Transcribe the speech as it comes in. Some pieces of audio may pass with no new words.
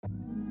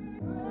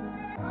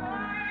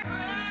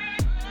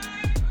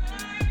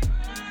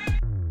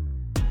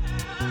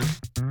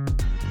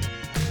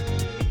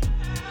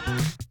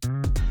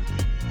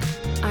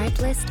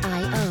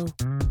Twist.io.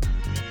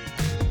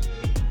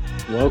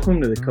 Welcome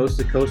to the Coast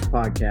to Coast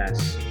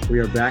podcast. We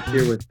are back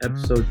here with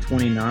episode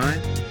 29.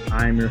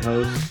 I am your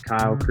host,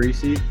 Kyle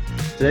Creasy.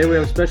 Today we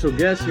have a special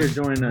guest here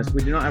joining us.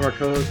 We do not have our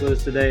co-host with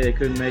us today. They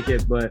couldn't make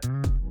it, but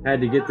had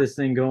to get this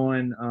thing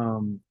going.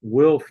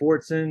 Will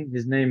Fortson,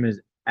 his name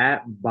is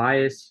at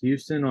Bias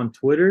Houston on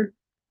Twitter.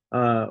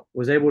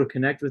 Was able to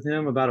connect with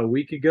him about a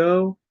week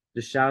ago.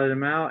 Just shouted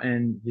him out,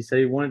 and he said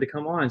he wanted to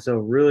come on. So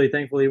really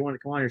thankful he wanted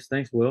to come on here. So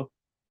thanks, Will.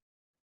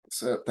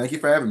 So thank you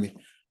for having me.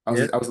 I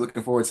was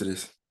looking forward to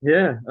this.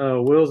 Yeah,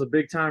 Will's a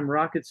big time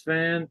Rockets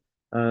fan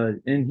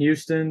in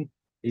Houston.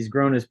 He's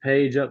grown his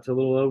page up to a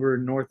little over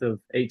north of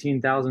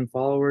 18,000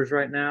 followers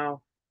right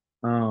now.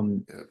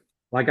 Yeah.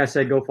 Like I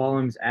said, go follow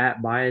him. He's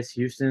at Bias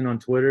Houston on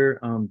Twitter.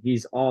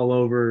 He's all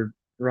over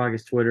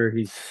Rockets Twitter.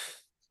 He's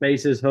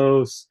Spaces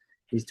hosts.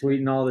 He's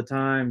tweeting all the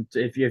time.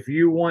 If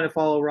you want to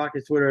follow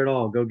Rockets Twitter at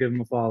all, go give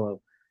him a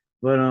follow.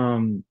 But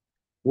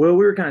Will,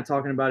 we were kind of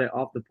talking about it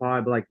off the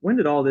pod, but like when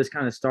did all this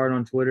kind of start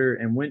on Twitter,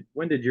 and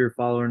when did your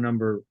follower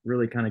number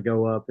really kind of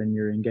go up and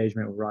your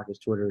engagement with Rockets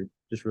Twitter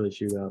just really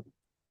shoot up?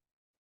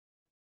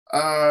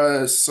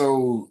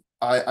 So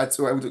I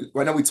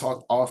know we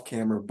talked off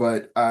camera,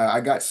 but I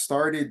got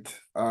started.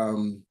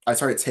 I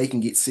started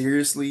taking it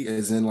seriously,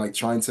 as in like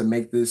trying to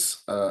make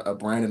this a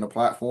brand and a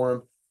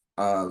platform.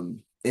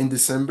 In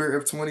December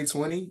of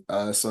 2020.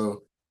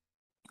 So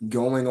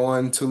going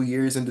on 2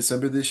 years in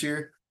December this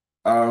year.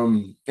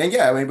 And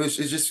yeah, I mean, it's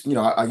just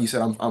you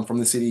said I'm from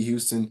the city of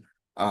Houston.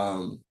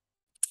 Um,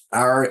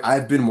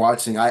 I've been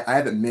watching. I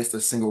haven't missed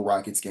a single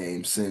Rockets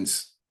game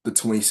since the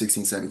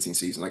 2016-17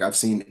 season. Like I've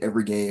seen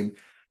every game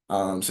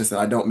since then.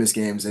 I don't miss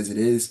games as it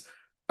is.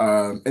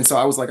 And so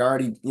I was like, I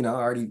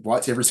already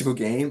watched every single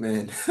game,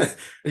 and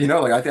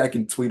like I think I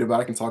can tweet about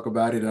it, I can talk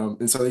about it.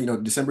 And so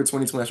December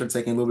 2020, I started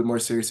taking it a little bit more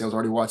seriously. I was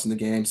already watching the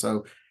game,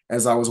 so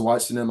as I was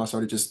watching them, I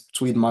started just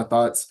tweeting my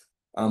thoughts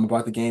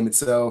about the game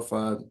itself,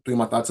 tweeting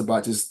my thoughts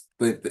about just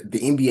the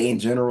NBA in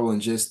general,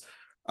 and just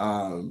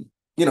the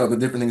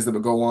different things that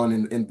would go on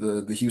in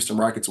the Houston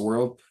Rockets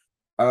world.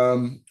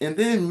 And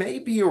then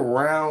maybe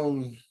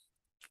around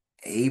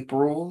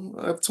April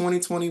of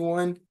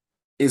 2021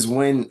 is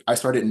when I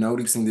started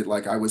noticing that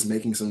like I was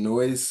making some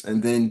noise.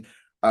 And then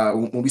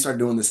when we started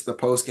doing the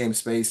post game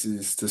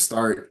spaces to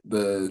start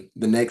the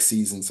next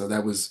season, so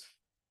that was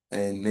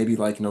in maybe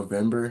like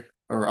November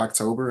or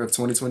October of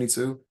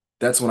 2022.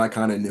 That's when I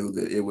kind of knew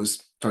that it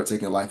was start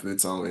taking a life of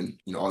its own,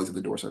 and all these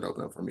other doors started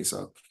opening up for me.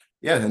 So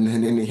yeah,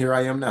 and here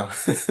I am now.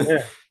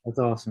 Yeah, that's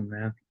awesome,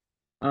 man.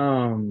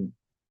 Um,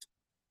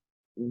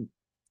 I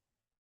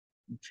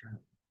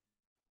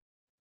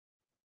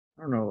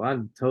don't know. I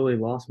totally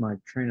lost my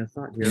train of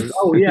thought here.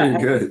 Oh yeah,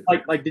 Good.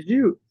 like did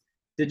you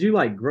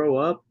like grow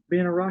up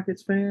being a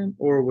Rockets fan,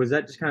 or was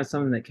that just kind of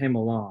something that came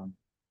along?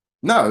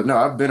 No,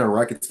 I've been a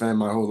Rockets fan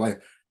my whole life.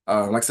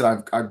 Like I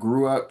said, I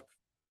grew up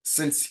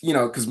since,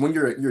 because when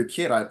you're a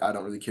kid, I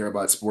don't really care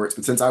about sports,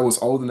 but since I was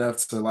old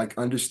enough to like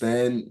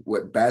understand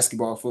what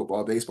basketball,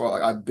 football, baseball,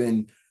 like I've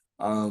been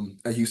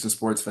a Houston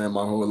sports fan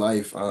my whole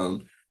life.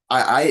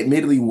 I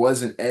admittedly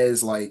wasn't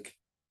as like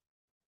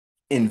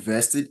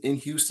invested in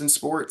Houston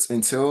sports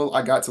until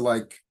I got to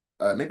like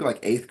maybe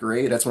like eighth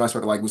grade. That's when I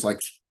started like was like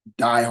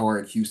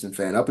diehard Houston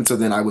fan. Up until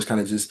then, I was kind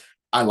of just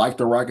I liked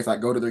the Rockets. I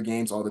go to their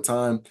games all the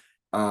time.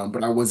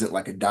 But I wasn't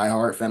like a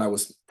diehard fan. I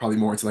was probably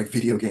more into like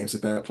video games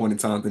at that point in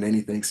time than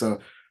anything. So,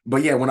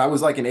 but yeah, when I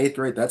was like in eighth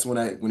grade, that's when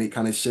it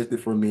kind of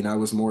shifted for me, and I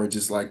was more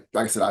just like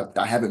I said,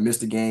 I haven't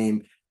missed a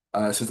game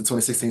since the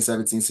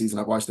 2016-17 season.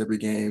 I've watched every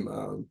game.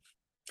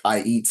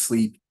 I eat,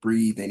 sleep,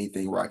 breathe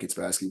anything Rockets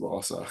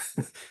basketball. So,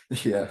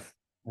 yeah.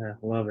 Yeah,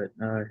 love it.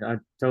 I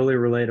totally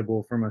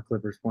relatable from a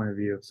Clippers point of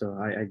view, so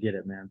I get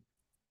it, man.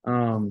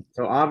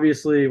 So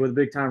obviously, with a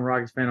big time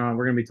Rockets fan on,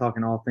 we're going to be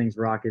talking all things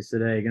Rockets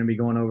today. Going to be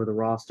going over the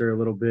roster a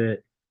little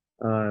bit,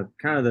 kind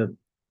of the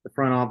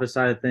front office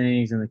side of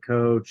things and the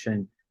coach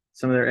and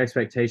some of their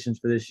expectations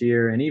for this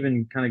year, and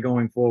even kind of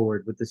going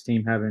forward with this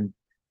team having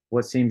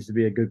what seems to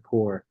be a good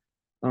core.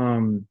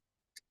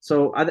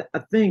 So I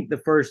think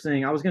the first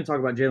thing I was going to talk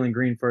about Jalen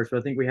Green first, but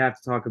I think we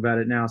have to talk about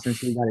it now since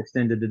he got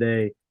extended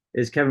today.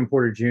 Is Kevin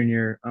Porter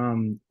Jr.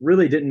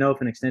 Really didn't know if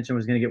an extension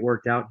was going to get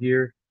worked out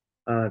here.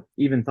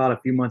 Even thought a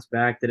few months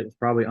back that it was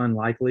probably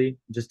unlikely,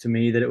 just to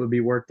me, that it would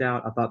be worked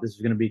out. I thought this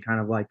was going to be kind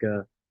of like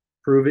a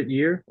prove it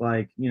year.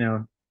 Like,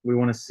 we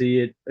want to see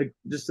it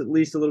just at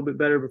least a little bit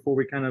better before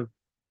we kind of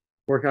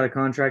work out a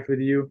contract with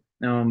you.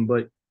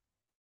 But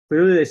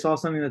clearly they saw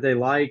something that they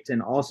liked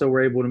and also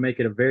were able to make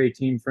it a very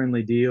team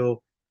friendly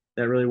deal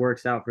that really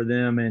works out for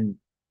them. And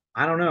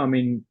I don't know. I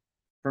mean,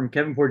 from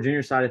Kevin Porter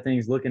Jr. side of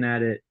things, looking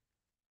at it,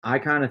 I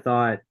kind of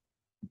thought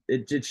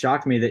it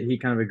shocked me that he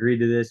kind of agreed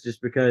to this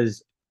just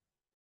because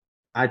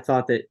I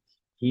thought that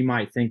he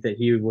might think that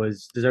he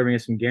was deserving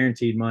of some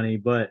guaranteed money,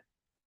 but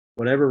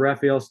whatever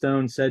Raphael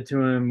Stone said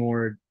to him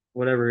or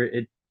whatever,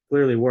 it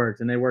clearly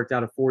worked. And they worked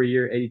out a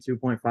 4-year,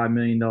 $82.5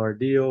 million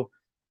deal.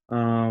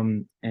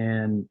 And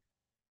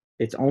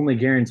it's only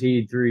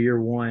guaranteed through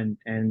year one,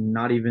 and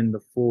not even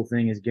the full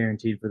thing is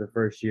guaranteed for the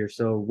first year.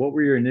 So, what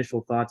were your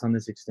initial thoughts on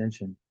this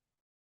extension?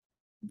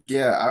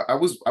 Yeah, I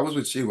was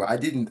with you. I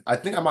think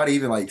I might have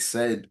even like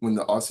said when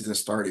the offseason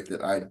started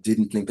that I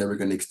didn't think they were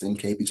going to extend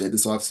KPJ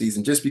this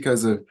offseason just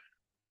because of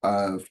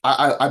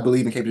I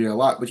believe in KPJ a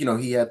lot, but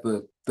he had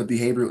the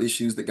behavioral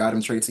issues that got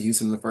him traded to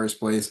Houston in the first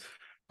place.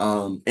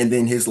 And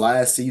then his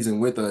last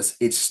season with us,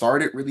 it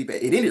started really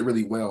bad. It ended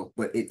really well,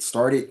 but it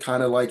started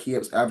kind of like he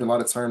was having a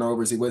lot of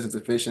turnovers. He wasn't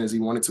as efficient as he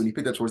wanted to, and he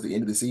picked up towards the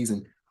end of the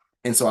season.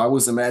 And so I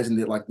was imagining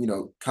that like,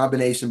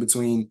 combination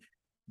between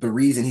the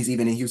reason he's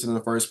even in Houston in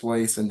the first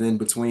place, and then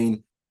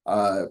between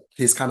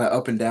his kind of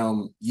up and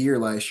down year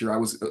last year, I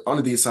was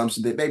under the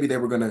assumption that maybe they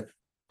were gonna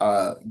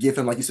give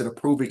him, like you said, a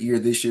prove it year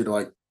this year to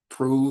like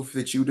prove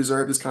that you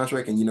deserve this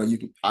contract. And you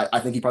can I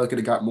think he probably could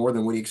have got more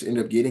than what he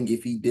ended up getting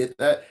if he did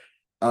that.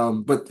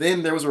 But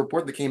then there was a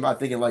report that came out, I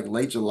think in like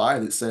late July,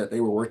 that said they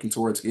were working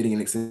towards getting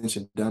an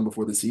extension done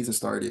before the season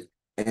started.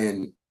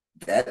 And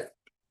that,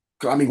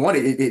 I mean, one,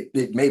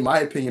 it made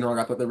my opinion wrong.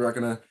 I thought they were not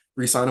gonna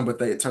re-sign him, but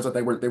it turns out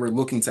they were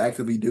looking to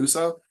actively do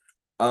so.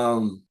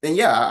 And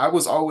yeah, I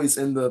was always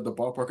in the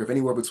ballpark of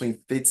anywhere between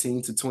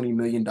 15 to $20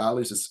 million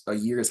a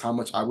year is how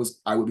much I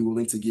would be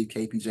willing to give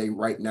KPJ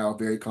right now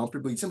very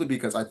comfortably, simply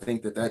because I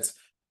think that's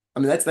I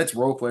mean that's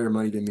role player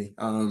money to me.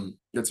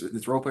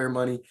 That's role player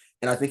money,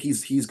 and I think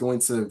he's going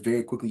to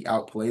very quickly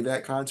outplay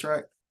that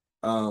contract.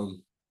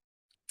 Um,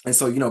 and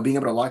so, being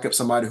able to lock up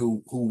somebody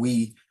who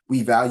we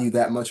value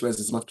that much,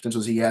 as much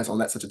potential as he has on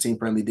that such a team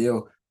friendly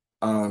deal.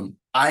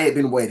 I had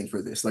been waiting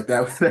for this. Like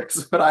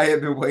that's what I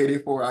had been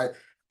waiting for.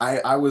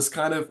 I was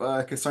kind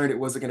of concerned it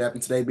wasn't gonna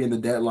happen today being the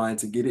deadline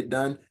to get it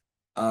done.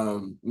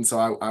 And so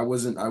I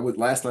wasn't I would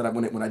last night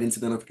when I didn't see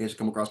the notification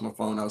come across my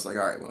phone, I was like,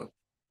 all right, well,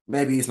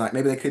 maybe it's not,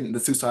 maybe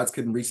the two sides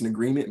couldn't reach an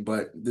agreement,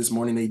 but this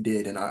morning they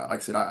did. And like I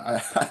said,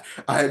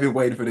 I have been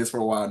waiting for this for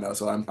a while now.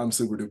 So I'm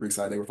super duper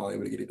excited they were finally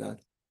able to get it done.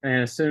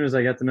 And as soon as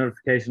I got the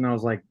notification, I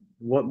was like,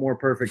 what more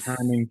perfect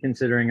timing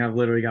considering I've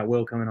literally got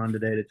Will coming on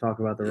today to talk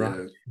about the Yeah.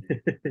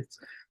 Rockets.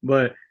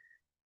 But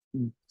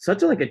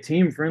such a like a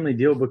team friendly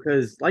deal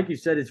because like you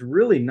said, it's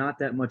really not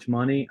that much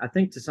money. I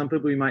think to some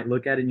people you might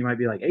look at it and you might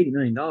be like $80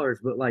 million,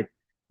 but like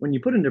when you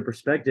put into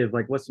perspective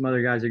like what some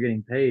other guys are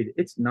getting paid,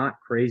 it's not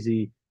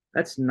crazy.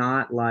 That's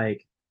not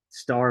like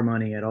star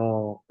money at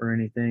all or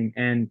anything.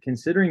 And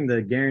considering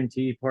the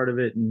guarantee part of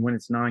it and when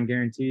it's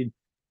non-guaranteed,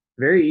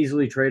 very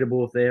easily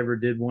tradable if they ever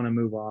did want to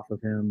move off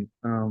of him.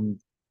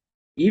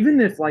 Even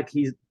if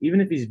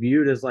he's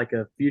viewed as like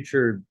a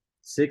future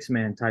six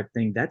man type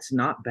thing, that's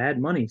not bad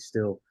money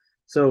still.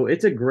 So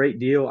it's a great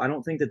deal. I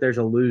don't think that there's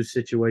a lose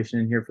situation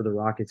in here for the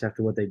Rockets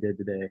after what they did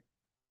today.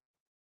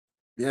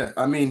 Yeah,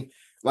 I mean,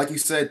 like you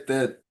said,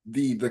 that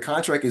the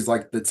contract is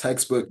like the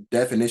textbook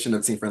definition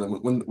of team friendly.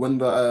 When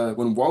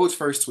Woj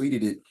first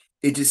tweeted it,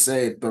 it just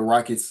said the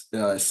Rockets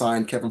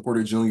signed Kevin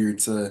Porter Jr.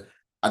 to,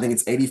 I think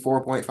it's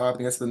 84.5. I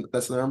think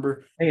that's the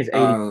number. I think it's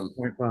Um,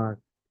 80.5.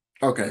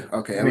 okay,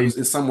 I mean,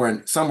 it's somewhere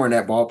in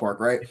that ballpark,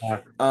 right?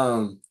 yeah,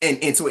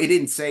 And so it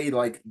didn't say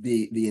like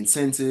the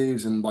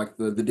incentives and like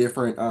the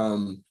different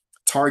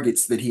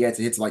targets that he had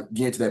to hit to like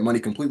get into that money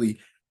completely.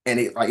 And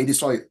it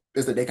just like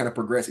as the day kind of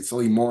progressed, it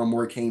slowly more and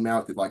more came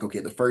out that like, okay,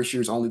 the first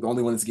year is only the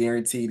only one that's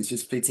guaranteed. It's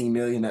just 15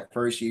 million that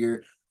first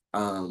year.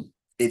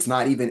 It's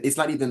not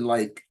even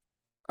like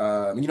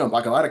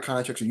like a lot of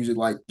contracts are usually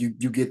like you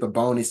get the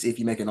bonus if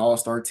you make an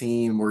all-star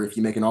team or if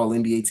you make an all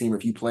NBA team or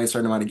if you play a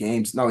certain amount of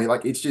games. No,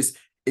 like it's just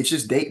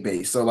date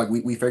based. So like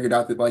we figured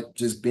out that like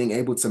just being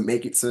able to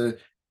make it to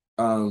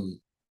um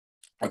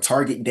a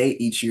target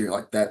date each year,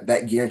 like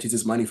that guarantees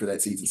his money for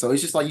that season. So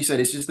it's just like you said,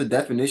 it's just the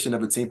definition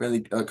of a team friendly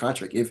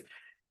contract.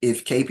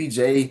 If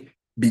KPJ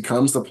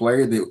becomes the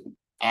player that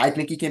I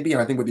think he can be,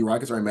 and I think what the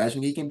Rockets are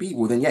imagining he can be,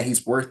 well then yeah,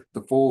 he's worth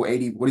the full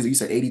 80. What is it? You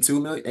said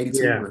 82 million,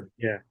 82 yeah, or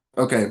yeah,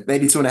 okay,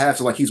 82 and a half.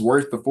 So like he's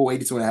worth the full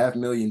 82 and a half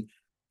million.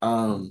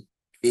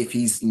 If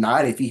he's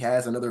not, if he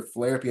has another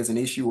flare, if he has an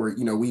issue, or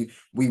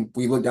we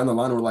look down the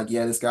line, we're like,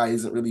 yeah, this guy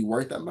isn't really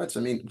worth that much.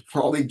 I mean,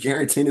 we're only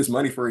guaranteeing his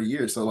money for a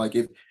year. So like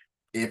if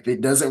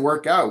it doesn't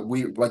work out,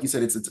 we like you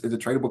said, it's a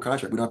tradable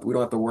contract. We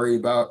don't have to worry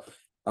about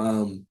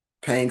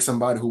paying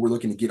somebody who we're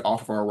looking to get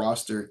off of our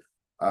roster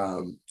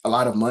a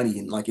lot of money.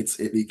 And like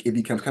it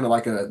becomes kind of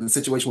like the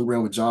situation we were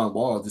in with John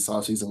Wall this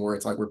offseason where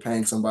it's like we're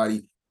paying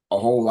somebody a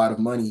whole lot of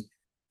money,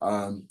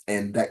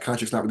 and that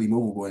contract's not really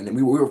movable. And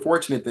we were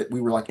fortunate that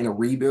we were like in a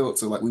rebuild,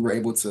 so like we were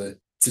able to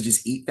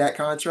just eat that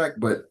contract.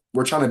 But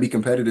we're trying to be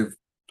competitive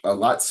a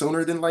lot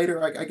sooner than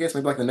later. I guess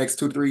maybe like the next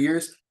 2 to 3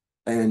 years,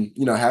 and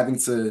having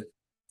to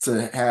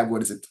have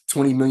what is it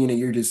 20 million a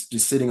year just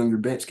sitting on your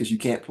bench because you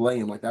can't play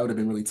him, like that would have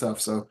been really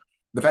tough. So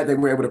the fact that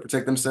we were able to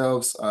protect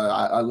themselves,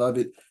 I love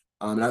it.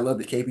 And I love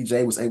that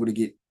KPJ was able to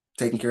get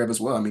taken care of as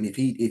well. I mean, if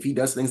he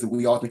does things that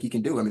we all think he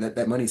can do, I mean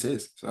that money's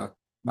his. So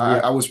I,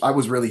 yeah, I was I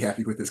was really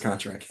happy with this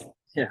contract.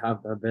 yeah. I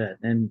bet.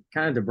 And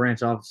kind of to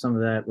branch off some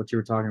of that, what you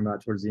were talking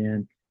about towards the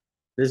end,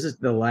 this is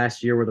the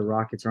last year where the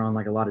Rockets are on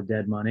like a lot of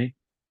dead money,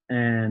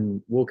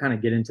 and we'll kind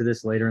of get into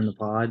this later in the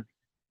pod.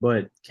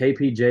 But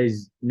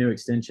KPJ's new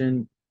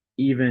extension,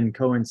 even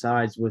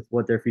coincides with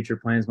what their future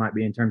plans might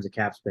be in terms of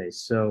cap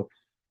space. So,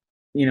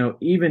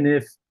 even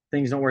if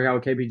things don't work out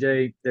with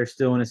KPJ, they're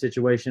still in a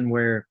situation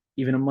where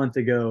even a month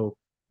ago,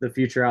 the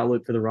future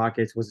outlook for the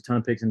Rockets was a ton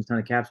of picks and a ton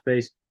of cap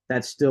space.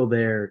 That's still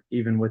there,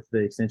 even with the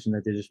extension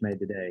that they just made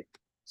today.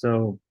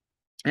 So,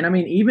 and I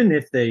mean, even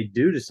if they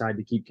do decide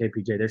to keep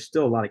KPJ, there's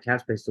still a lot of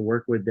cap space to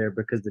work with there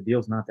because the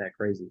deal's not that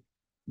crazy.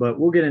 But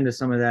we'll get into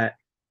some of that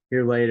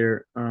here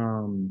later.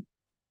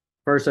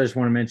 First, I just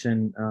want to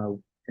mention,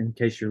 in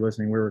case you're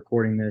listening, we're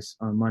recording this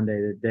on Monday,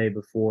 the day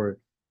before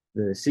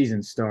the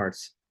season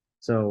starts.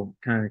 So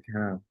kind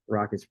of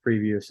Rockets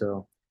preview.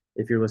 So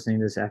if you're listening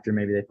to this after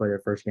maybe they play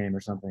their first game or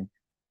something.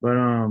 But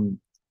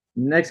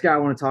next guy I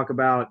want to talk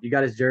about, you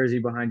got his jersey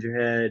behind your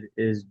head,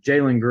 is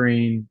Jalen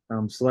Green,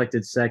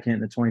 selected second in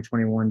the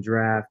 2021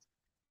 draft.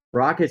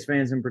 Rockets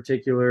fans in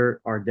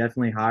particular are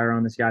definitely higher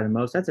on this guy than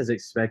most. That's as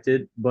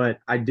expected, but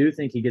I do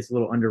think he gets a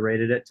little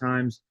underrated at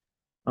times.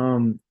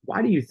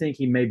 Why do you think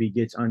he maybe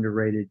gets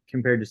underrated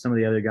compared to some of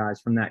the other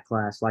guys from that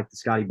class, like the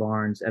Scotty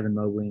Barnes, Evan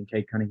Mobley, and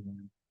Cade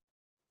Cunningham?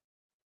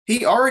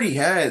 He already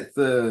had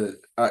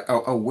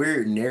a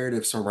weird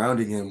narrative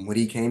surrounding him when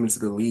he came into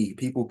the league.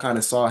 People kind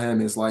of saw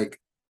him as like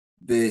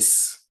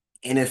this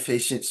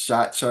inefficient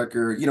shot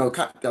chucker.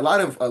 A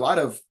lot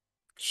of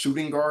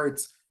shooting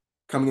guards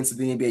coming into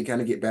the NBA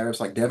kind of get better.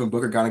 It's like Devin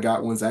Booker kind of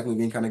got one, Zach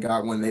LaVine kind of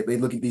got one. They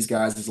look at these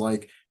guys as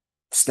like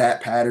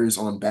stat patters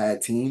on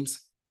bad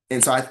teams.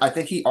 And so I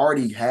think he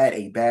already had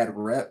a bad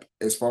rep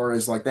as far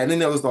as like that. And then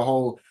there was the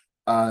whole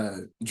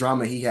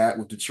drama he had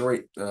with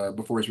Detroit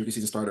before his rookie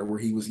season started, where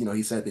he was,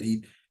 he said that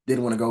he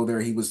didn't want to go there.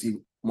 He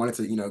wanted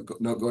to,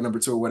 go number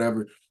two or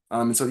whatever.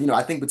 And so,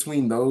 I think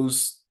between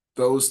those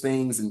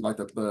things and like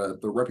the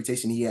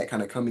reputation he had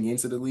kind of coming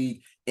into the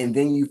league, and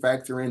then you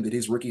factor in that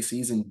his rookie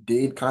season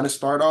did kind of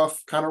start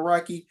off kind of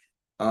rocky.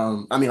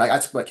 I mean, like I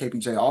took like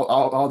KPJ,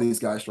 all these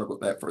guys struggled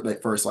that for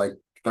that first like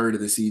third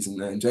of the season,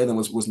 and Jalen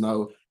was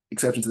no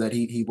exception to that.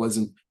 He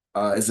wasn't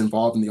as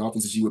involved in the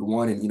offense as you would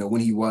want, and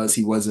when he wasn't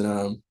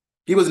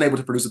able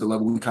to produce at the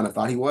level we kind of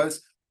thought he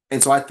was.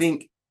 And so I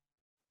think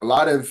a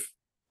lot of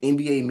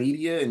NBA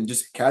media and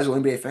just casual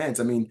NBA fans,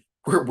 I mean,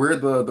 we're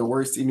the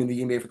worst team in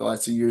the NBA for the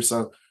last 2 years.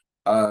 So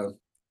uh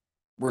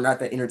we're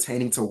not that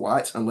entertaining to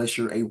watch unless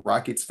you're a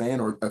Rockets fan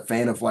or a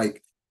fan of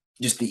like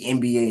just the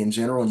NBA in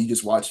general and you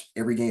just watch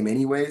every game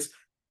anyways.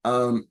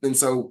 And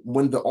so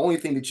when the only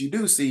thing that you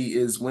do see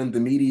is when the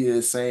media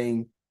is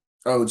saying,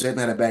 "Oh, Jalen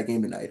had a bad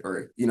game tonight,"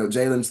 or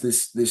Jalen's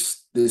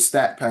this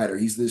stat patter,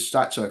 he's this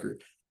shot chucker,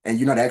 and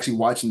you're not actually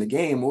watching the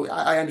game. Well,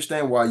 I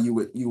understand why you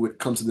would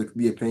come to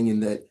the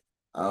opinion that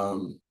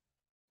um,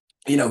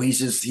 he's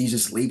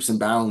just leaps and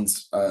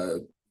bounds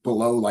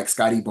below like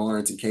Scotty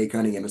Barnes and Cade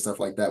Cunningham and stuff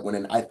like that. When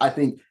and I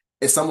think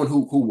as someone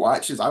who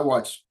watches, I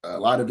watch a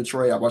lot of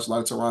Detroit, I watched a lot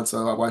of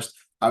Toronto, I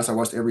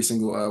watched every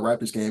single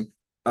Raptors game.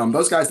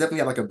 Those guys definitely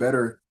had like a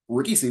better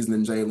rookie season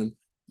than Jalen,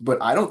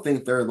 but I don't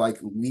think they're like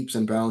leaps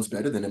and bounds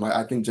better than him.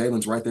 I think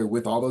Jalen's right there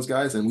with all those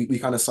guys, and we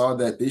kind of saw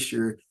that this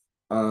year.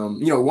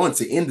 Once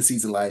to end the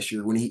season last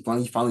year when he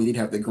finally did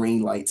have the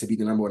green light to be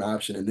the number one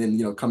option, and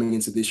then coming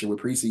into this year with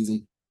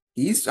preseason,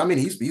 he's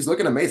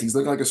looking amazing. He's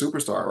looking like a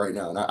superstar right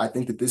now. And I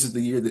think that this is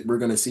the year that we're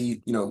going to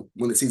see,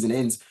 when the season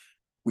ends,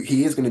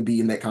 he is going to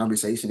be in that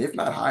conversation, if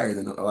not higher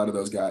than a lot of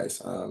those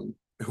guys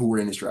who were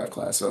in this draft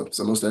class. So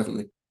most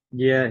definitely.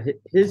 Yeah,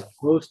 his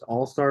post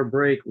All-Star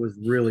break was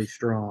really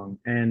strong,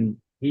 and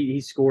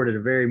he scored at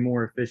a very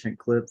more efficient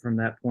clip from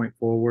that point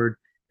forward,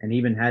 and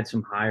even had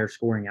some higher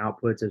scoring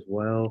outputs as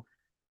well.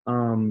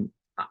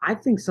 I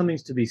think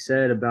something's to be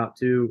said about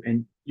too,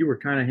 and you were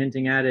kind of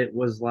hinting at it,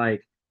 was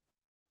like,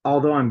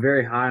 although I'm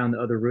very high on the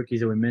other rookies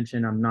that we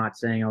mentioned, I'm not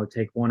saying I would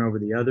take one over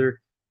the other.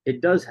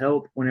 It does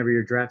help whenever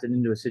you're drafted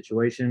into a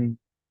situation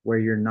where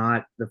you're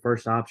not the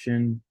first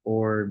option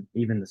or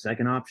even the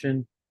second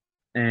option.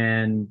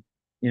 And,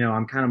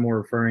 I'm kind of more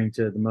referring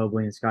to the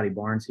Mobley and Scotty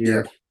Barnes Yeah.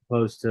 here,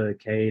 opposed to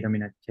Cade. I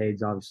mean,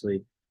 Cade's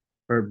obviously,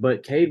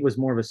 but Cade was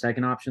more of a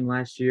second option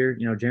last year.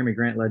 Jeremy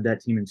Grant led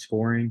that team in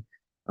scoring.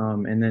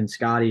 And then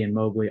Scotty and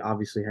Mobley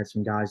obviously had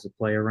some guys to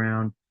play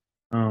around.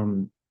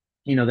 Um,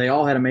 they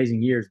all had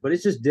amazing years, but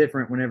it's just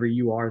different whenever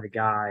you are the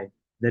guy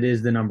that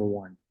is the number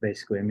one,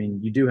 basically. I mean,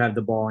 you do have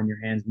the ball in your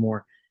hands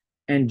more.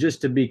 And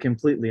just to be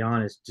completely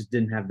honest, just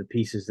didn't have the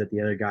pieces that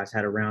the other guys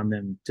had around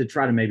them to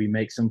try to maybe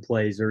make some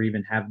plays or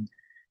even have,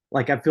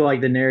 like, I feel like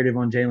the narrative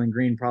on Jalen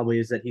Green probably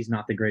is that he's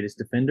not the greatest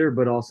defender,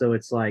 but also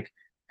it's like,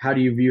 how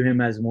do you view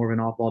him as more of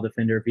an off ball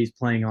defender if he's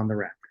playing on the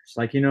Raptors?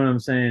 Like, you know what I'm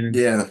saying? And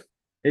Yeah.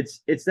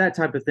 it's that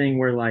type of thing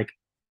where like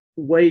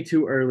way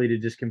too early to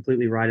just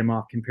completely write him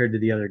off compared to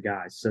the other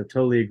guys. So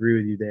totally agree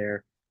with you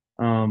there.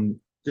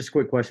 Just a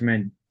quick question,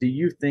 man. Do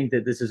you think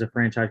that this is a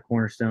franchise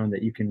cornerstone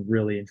that you can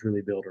really and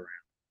truly build around?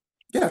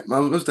 Yeah,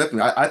 most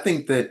definitely. I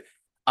think that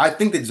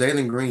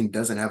Jalen Green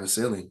doesn't have a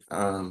ceiling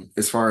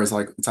as far as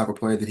like the type of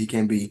player that he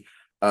can be.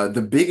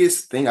 The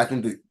biggest thing I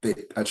think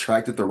that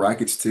attracted the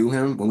Rockets to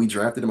him when we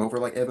drafted him over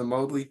like Evan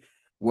Mobley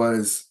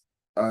was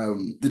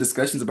the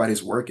discussions about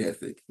his work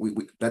ethic.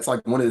 That's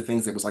like one of the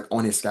things that was like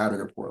on his scouting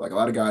report. Like a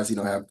lot of guys,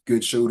 have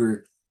good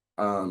shooter,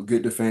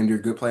 good defender,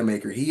 good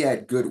playmaker. He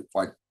had good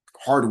like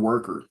hard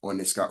worker on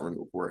this scouting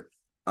report.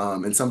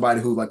 And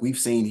somebody who like we've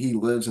seen, he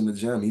lives in the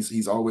gym.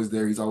 He's always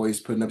there. He's always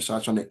putting up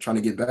shots, trying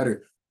to get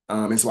better.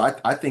 And so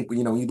I think when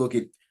you look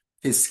at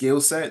his skill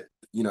set,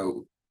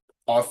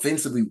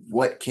 offensively,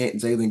 what can't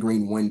Jalen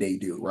Green one day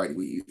do? Right?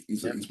 Yep.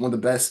 He's one of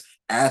the best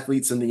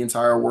athletes in the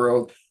entire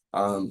world.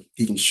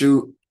 He can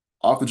shoot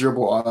off the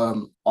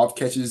dribble, off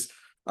catches.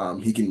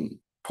 He can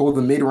pull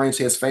the mid range.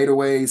 He has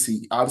fadeaways.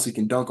 He obviously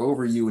can dunk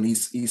over you, and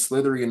he's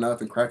slithery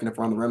enough and cracking up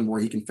around the rim where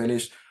he can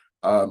finish,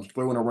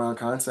 throwing around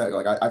contact.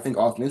 Like I think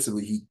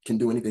offensively, he can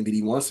do anything that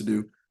he wants to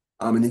do.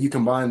 And then you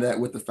combine that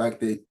with the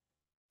fact that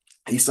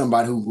he's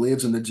somebody who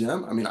lives in the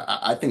gym. I mean,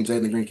 I think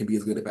Jalen Green can be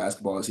as good at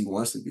basketball as he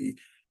wants to be.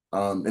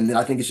 And then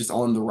I think it's just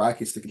on the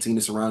Rockets to continue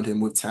to surround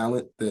him with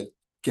talent that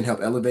can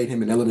help elevate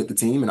him and elevate the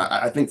team. And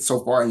I think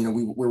so far,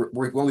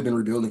 we've only been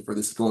rebuilding for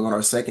this going on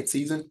our second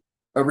season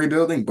of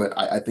rebuilding, but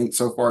I think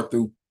so far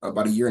through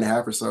about a year and a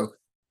half or so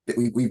that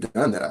we've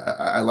done that.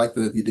 I like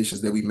the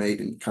additions that we made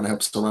and kind of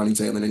help surrounding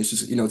Jalen. And it's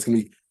just it's gonna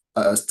be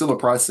still a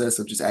process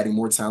of just adding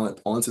more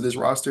talent onto this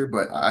roster,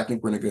 but I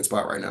think we're in a good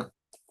spot right now.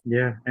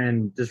 Yeah,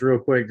 and just real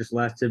quick, just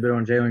last tidbit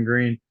on Jalen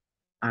Green.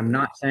 I'm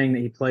not saying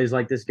that he plays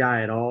like this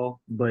guy at all,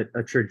 but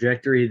a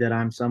trajectory that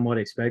I'm somewhat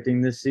expecting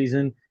this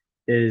season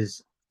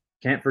is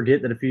can't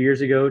forget that a few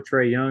years ago,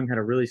 Trey Young had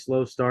a really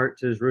slow start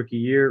to his rookie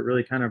year,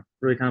 really kind of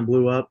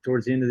blew up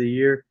towards the end of the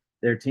year.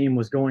 Their team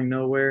was going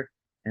nowhere.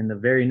 And the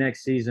very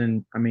next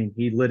season, I mean,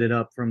 he lit it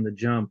up from the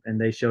jump and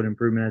they showed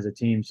improvement as a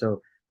team.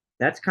 So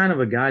that's kind of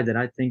a guy that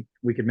I think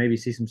we could maybe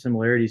see some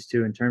similarities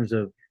to in terms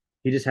of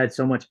he just had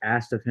so much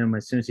asked of him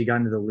as soon as he got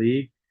into the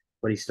league,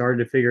 but he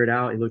started to figure it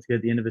out. He looked good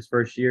at the end of his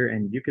first year,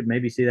 and you could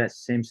maybe see that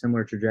same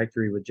similar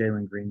trajectory with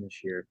Jalen Green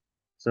this year.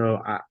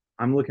 So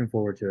I'm looking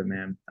forward to it,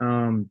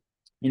 man.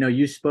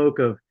 You spoke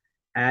of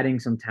adding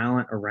some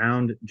talent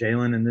around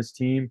Jalen and this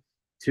team.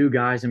 Two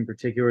guys in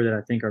particular that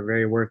I think are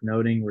very worth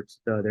noting were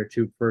their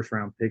two first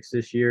round picks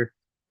this year,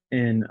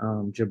 in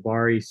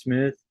Jabari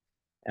Smith,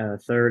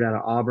 third out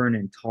of Auburn,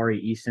 and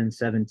Tari Eason,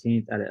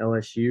 17th out of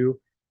LSU.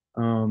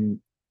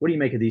 What do you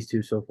make of these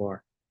two so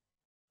far?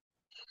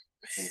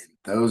 Man,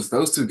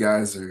 those two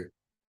guys are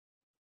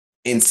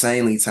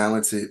insanely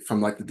talented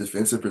from like the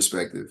defensive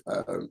perspective.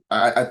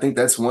 I think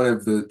that's one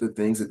of the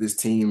things that this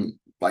team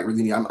like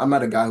really need. I'm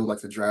not a guy who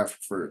likes to draft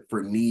for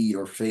need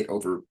or fit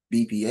over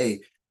BPA,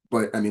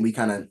 but I mean we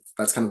kind of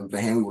that's kind of the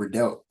hand we were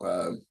dealt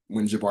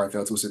when Jabari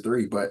fell to us at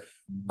three.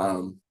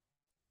 Um,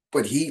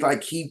 but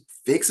he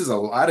fixes a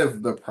lot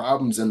of the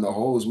problems and the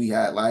holes we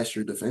had last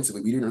year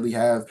defensively. We didn't really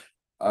have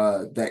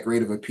that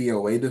great of a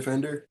POA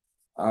defender.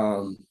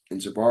 And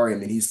Jabari, I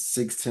mean, he's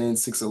 6'10,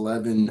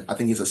 6'11. I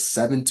think he's a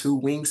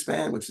 7'2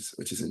 wingspan, which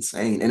is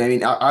insane. And I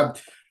mean,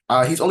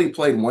 he's only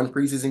played one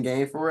preseason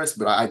game for us,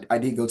 but I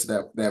did go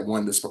to that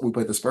one. We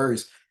played the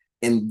Spurs,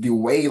 and the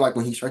way like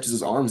when he stretches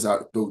his arms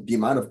out, the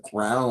amount of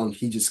ground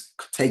he just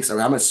takes, or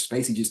how much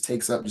space he just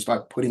takes up just by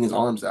putting his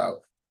arms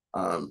out,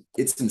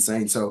 it's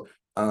insane. So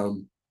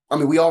I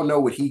mean, we all know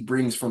what he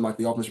brings from like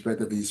the offense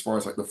perspective as far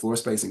as like the floor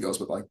spacing goes,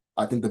 but like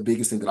I think the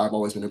biggest thing that I've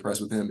always been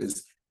impressed with him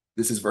is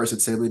this is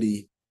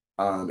versatility,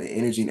 and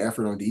energy and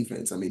effort on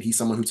defense. I mean, he's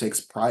someone who takes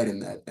pride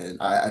in that,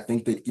 and I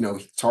think that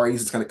Tari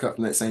is kind of cut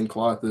from that same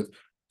cloth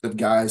of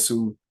guys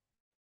who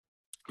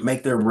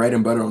make their bread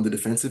and butter on the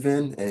defensive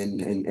end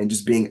and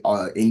just being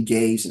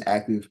engaged and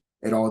active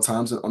at all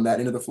times on that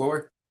end of the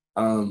floor.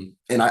 And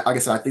like I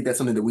said, I think that's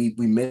something that we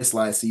missed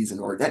last season,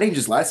 or that ain't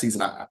just last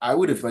season. I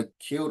would have like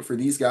killed for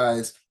these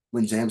guys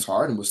when James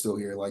Harden was still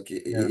here. Like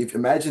Yeah, if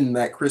imagine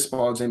that Chris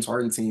Paul, James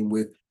Harden team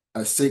with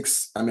a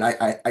six. I mean,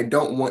 I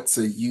don't want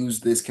to use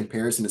this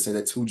comparison to say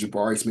that's who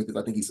Jabari Smith is.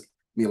 I think he's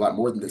me a lot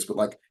more than this, but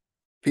like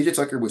PJ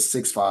Tucker was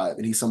 6'5",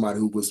 and he's somebody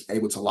who was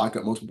able to lock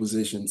up multiple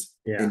positions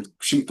yeah, and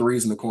shoot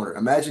threes in the corner.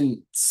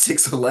 Imagine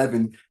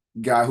 6'11"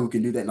 guy who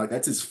can do that. And like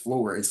that's his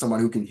floor. It's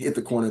somebody who can hit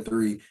the corner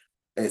three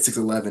at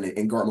 6'11"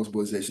 and guard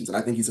multiple positions. And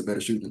I think he's a better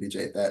shooter than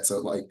PJ at that. So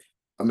like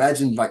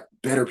imagine like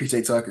better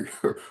PJ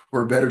Tucker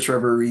or better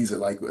Trevor Ariza.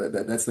 Like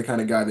that's the kind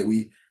of guy that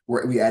we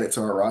added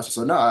to our roster.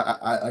 So no,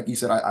 I like you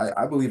said,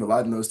 I believe a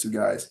lot in those two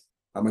guys.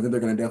 I think they're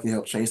going to definitely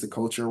help change the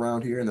culture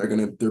around here, and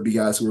there'll be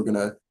guys who are going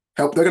to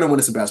help. They're going to win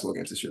us some basketball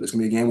games this year. There's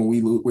going to be a game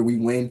where we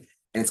win,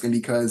 and it's going to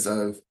be because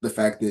of the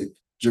fact that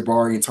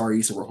Jabari and Tari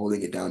Eason were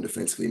holding it down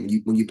defensively.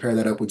 And when you pair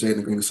that up with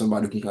Jalen Green, with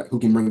somebody who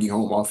can bring you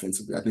home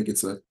offensively, I think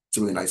it's a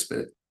really nice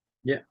fit.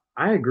 yeah.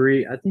 I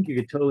agree. I think you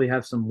could totally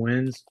have some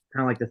wins,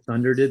 kind of like the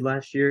Thunder did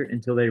last year,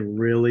 until they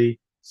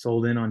really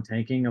sold in on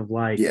tanking. Of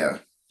like, Yeah,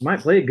 you might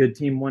play a good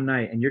team one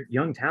night, and your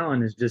young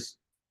talent is just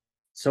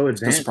so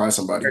it's going to advanced surprise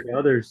somebody. compared to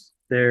others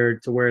there,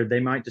 to where they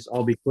might just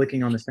all be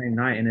clicking on the same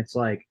night, and it's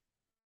like,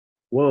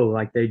 whoa,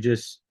 like they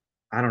just,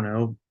 I don't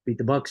know, beat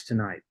the Bucks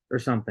tonight or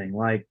something.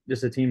 Like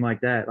just a team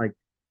like that, like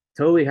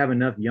totally have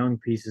enough young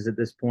pieces at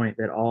this point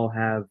that all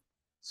have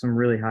some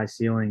really high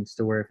ceilings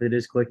to where if it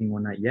is clicking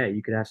one night, yeah,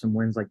 you could have some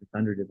wins like the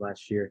Thunder did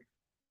last year.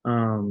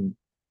 Um,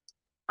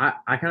 I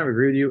kind of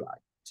agree with you.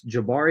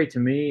 Jabari, to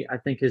me, I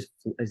think his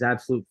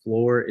absolute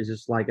floor is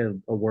just like a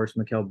worse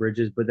Mikal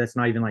Bridges, but that's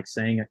not even like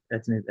saying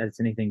that's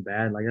anything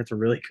bad. Like that's a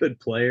really good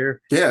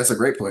player. Yeah, it's a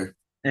great player.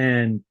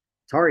 And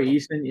Tari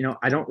Eason,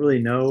 I don't really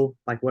know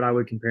like what I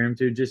would compare him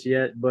to just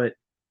yet, but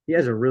he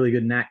has a really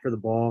good knack for the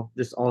ball,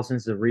 just all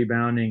sense of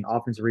rebounding,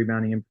 offensive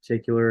rebounding in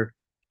particular.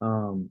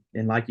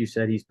 And like you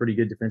said, he's pretty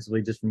good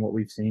defensively just from what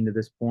we've seen to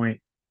this point.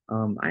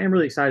 I am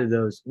really excited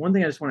those. One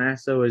thing I just want to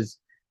ask though is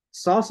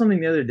saw something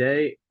the other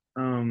day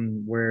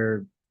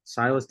where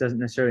Silas doesn't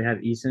necessarily have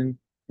Eason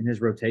in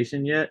his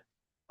rotation yet.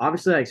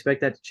 Obviously, I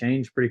expect that to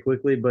change pretty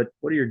quickly, but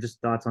what are your just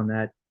thoughts on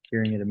that,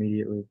 hearing it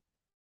immediately?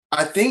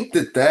 I think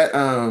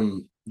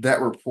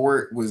that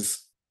report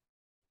was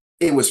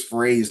it was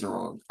phrased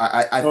wrong.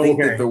 I Oh,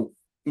 think that okay. the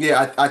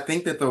yeah, I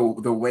think that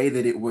the way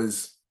that it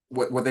was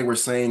what they were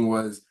saying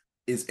was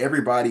is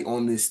everybody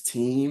on this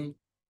team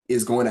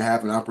is going to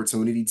have an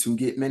opportunity to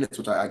get minutes,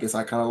 which I guess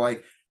I kind of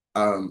like.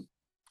 Um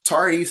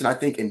Tari Eason, I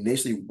think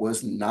initially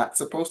was not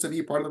supposed to be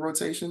a part of the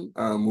rotation.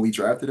 When we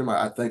drafted him,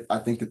 I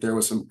think that there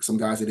was some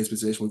guys at his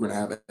position we are going to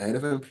have ahead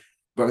of him.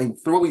 But I mean,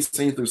 through what we've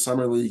seen through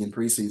summer league and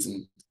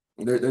preseason,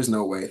 there's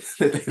no way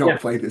that they Yeah.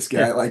 don't play this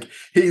Yeah. guy. Like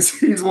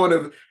he's one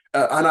of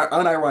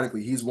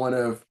unironically, he's one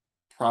of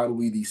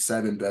probably the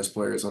seven best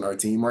players on our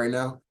team right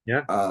now.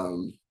 Yeah.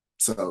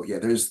 So yeah,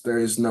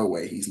 there's no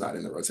way he's not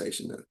in the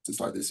rotation to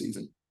start this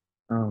season.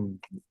 Um,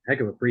 Heck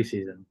of a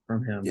preseason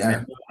from him. I mean,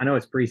 Yeah, I know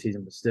it's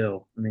preseason, but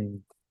still, I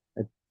mean,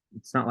 it,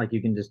 it's not like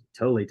you can just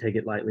totally take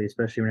it lightly,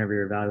 especially whenever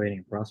you're evaluating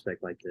a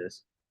prospect like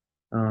this.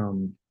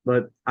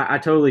 But I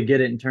totally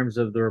get it in terms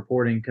of the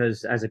reporting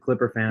because as a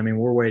Clipper fan, I mean,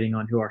 we're waiting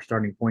on who our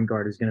starting point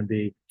guard is going to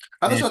be.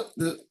 I And thought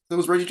that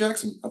was Reggie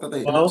Jackson. I thought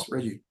they well, announced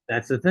Reggie.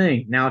 that's the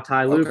thing. Now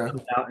Ty Lue Okay.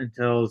 comes out and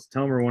tells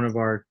Tomer, one of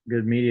our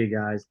good media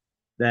guys,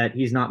 that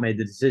he's not made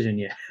the decision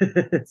yet.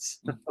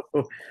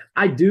 So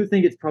I do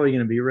think it's probably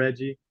going to be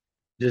Reggie,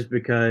 just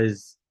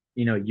because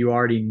you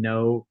already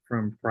know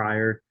from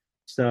prior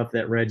stuff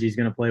that Reggie's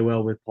going to play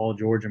well with Paul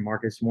George and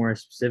Marcus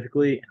Morris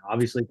specifically. And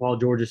obviously, Paul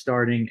George is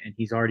starting, and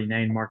he's already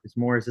named Marcus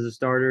Morris as a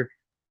starter.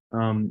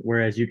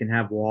 Whereas you can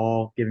have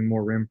Wall giving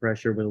more rim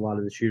pressure with a lot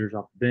of the shooters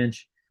off the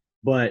bench,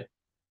 but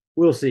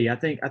we'll see. I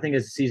think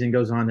as the season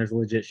goes on, there's a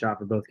legit shot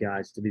for both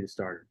guys to be the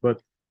starter. But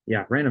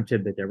yeah, random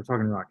tidbit there. We're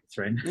talking Rockets,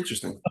 right?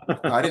 Interesting. No,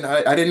 I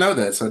didn't know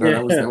that. So no,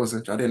 Yeah. that was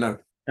I didn't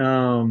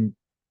know.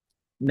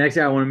 Next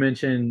guy I want to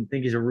mention, I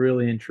think he's a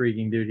really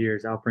intriguing dude here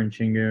is Alperen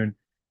Şengün.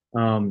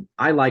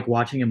 I like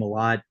watching him a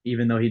lot,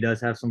 even though he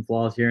does have some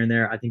flaws here and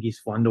there. I think he's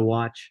fun to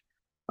watch.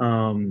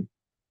 Um,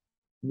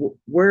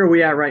 where are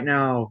we at right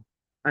now?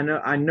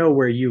 I know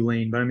where you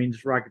lean, but I mean,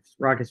 just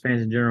Rockets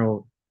fans in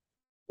general.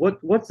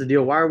 What's the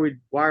deal? Why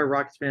are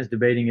Rockets fans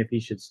debating if he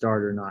should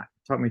start or not?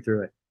 Talk me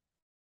through it.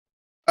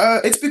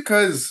 It's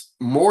because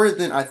more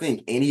than I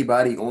think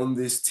anybody on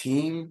this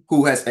team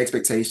who has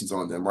expectations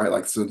on them, right?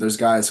 Like, so there's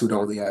guys who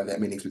don't really have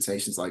that many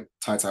expectations, like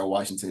Ty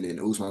Washington and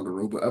Usman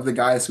Garuba. But of the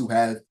guys who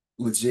have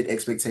legit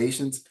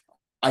expectations,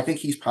 I think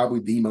he's probably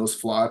the most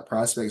flawed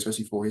prospect,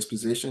 especially for his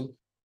position.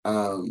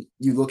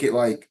 You look at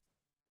like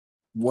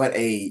what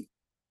a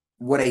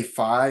what a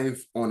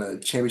five on a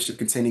championship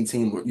contending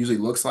team usually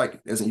looks like.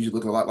 It doesn't usually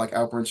look a lot like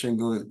Alperen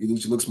Şengün. It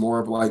usually looks more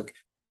of like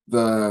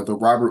the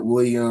Robert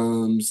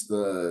Williams,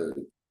 the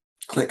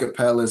Clint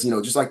Capella's,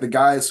 just like the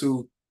guys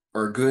who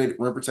are good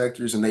rim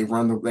protectors and they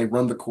run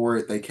the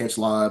court, they catch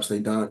lobs, they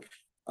dunk.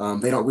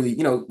 They don't really,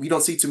 we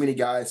don't see too many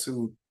guys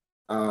who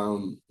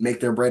make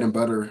their bread and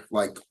butter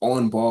like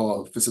on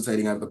ball,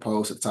 facilitating out of the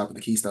post at the top of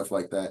the key, stuff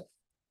like that.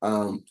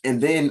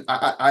 And then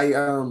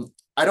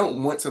I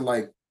don't want to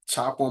like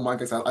chop on Mike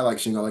because I like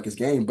Shingo, I like his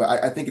game, but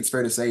I think it's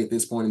fair to say at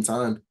this point in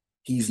time,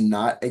 he's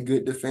not a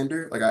good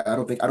defender. Like I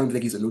don't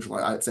think he's a neutral.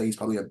 I'd say he's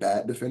probably a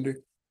bad defender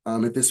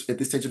at this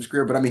stage of his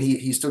career. But I mean,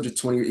 he's still just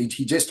 20.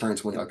 He just turned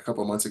 20 like a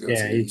couple of months ago. So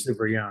Yeah, yeah, he's he's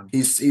super young.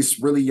 he's he's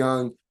really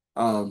young.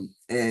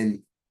 And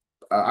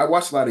I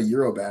watched a lot of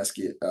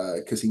Eurobasket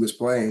because he was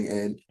playing,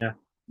 and Yeah,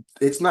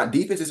 it's not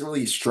defense isn't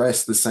really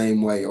stressed the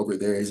same way over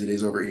there as it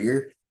is over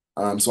here.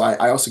 So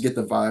I also get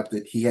the vibe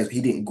that he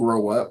didn't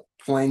grow up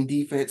playing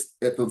defense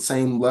at the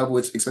same level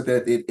it's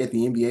expected at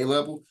the NBA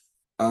level.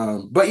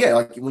 But yeah,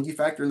 like when you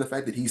factor in the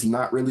fact that he's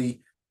not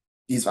really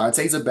I'd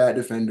say he's a bad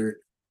defender.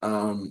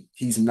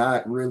 He's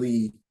not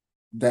really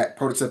that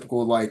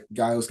prototypical like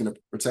guy who's going to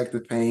protect the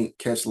paint,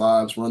 catch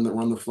lobs, run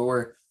the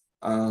floor.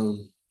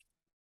 Um,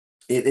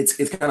 it's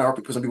kind of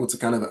hard for some people to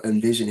kind of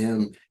envision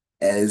him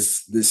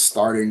as this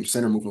starting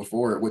center moving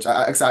forward, which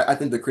I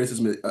think the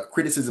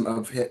criticism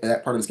of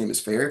that part of his game is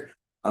fair.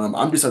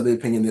 I'm just of the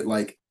opinion that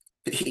like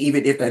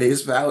even if that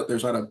is valid,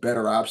 there's not a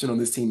better option on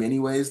this team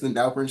anyways than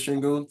Alperen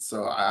Şengün,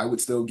 so I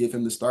would still give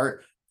him the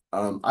start.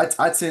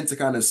 I tend to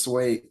kind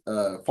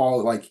of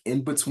fall like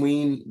in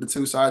between the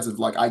two sides of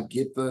like I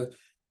get the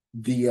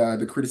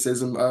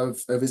criticism of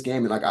his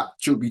game and like I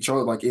should be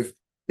told like if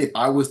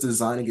I was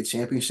designing a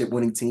championship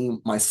winning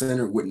team, my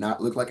center would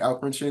not look like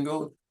Alperen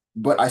Şengün.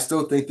 But I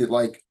still think that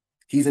like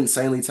he's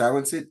insanely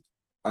talented.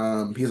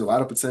 He has a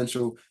lot of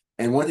potential,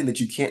 And one thing that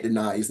you can't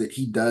deny is that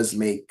he does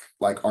make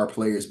like our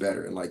players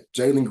better. And like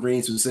Jalen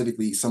Green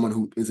specifically, someone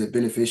who is a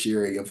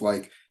beneficiary of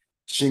like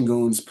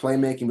Shingun's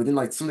playmaking, but then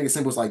like something as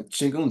simple as like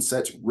Shingun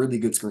sets really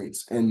good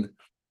screens, and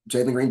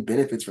Jalen Green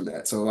benefits from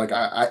that. So like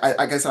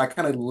I guess I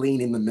kind of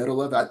lean in the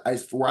middle of it.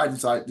 For I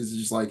decide this is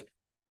just like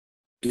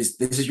this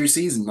is your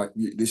season. Like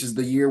this is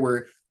the year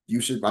where you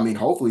should. I mean,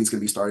 hopefully he's going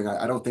to be starting.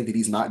 I don't think that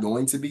he's not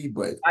going to be,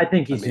 but I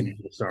think I he's mean, going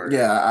to start.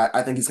 yeah,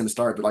 I think he's going to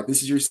start. But like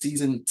this is your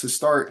season to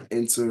start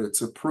and to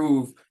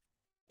prove,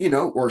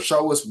 or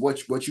show us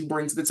what you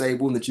bring to the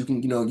table, and that you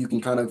can, you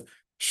can kind of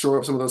shore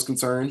up some of those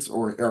concerns,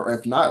 or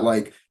if not,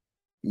 like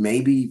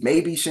maybe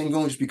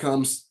Shingun just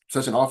becomes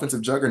such an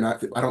offensive juggernaut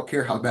that I don't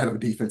care how bad of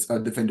a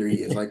defender he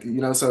is. Like,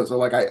 so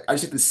like I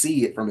just have to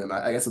see it from him.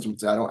 I guess that's what I'm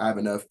saying. I don't have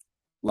enough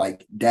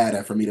like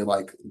data for me to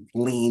like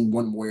lean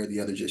one way or the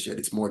other just yet.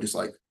 It's more just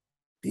like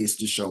please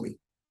just show me.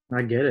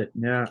 I get it.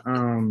 Yeah.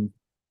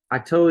 I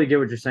totally get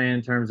what you're saying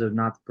in terms of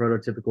not the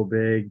prototypical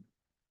big.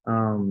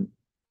 Um,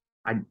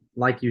 I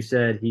like you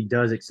said, he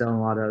does excel in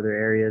a lot of other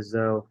areas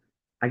though.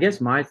 I guess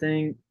my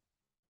thing,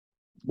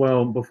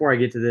 well, before I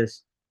get to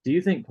this, do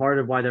you think part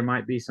of why there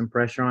might be some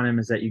pressure on him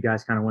is that you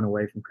guys kind of went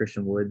away from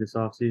Christian Wood this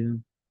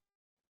offseason?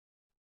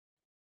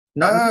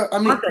 Not I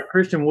not mean, that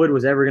Christian Wood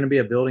was ever going to be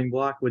a building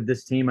block with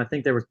this team. I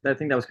think that was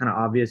kind of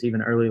obvious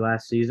even early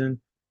last season.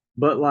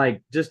 But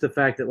like just the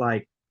fact that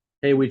like,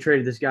 hey, we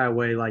traded this guy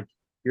away, like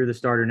you're the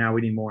starter now,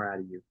 we need more out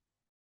of you.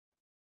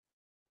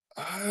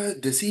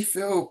 does he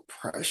feel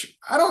pressure?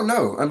 I don't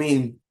know. I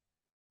mean,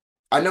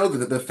 I know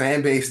that the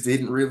fan base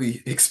didn't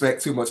really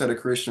expect too much out of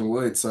Christian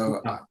Wood,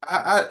 so No.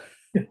 I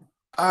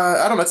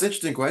don't know. That's an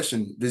interesting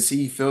question. Does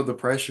he feel the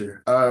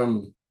pressure?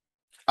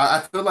 I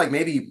feel like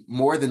maybe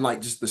more than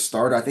like just the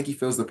starter. I think he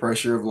feels the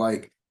pressure of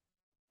like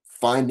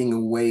finding a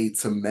way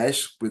to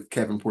mesh with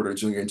Kevin Porter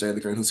Jr. and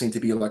Jalen Green, who seem to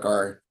be like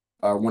our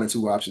one or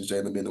two options.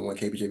 Jalen being the one,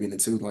 KPJ being the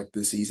two, like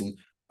this season,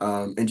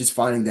 and just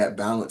finding that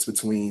balance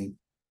between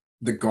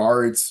the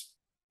guards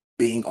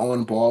being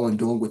on ball and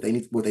doing what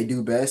they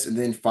do best, and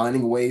then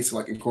finding ways to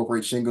like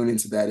incorporate Shingun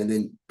into that, and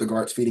then the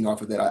guards feeding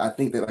off of that. I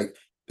think that like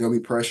there'll be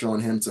pressure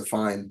on him to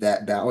find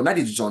that balance. Well, not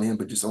just on him,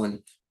 but just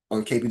on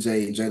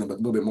KPJ and Jalen, but a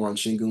little bit more on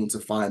Shingun to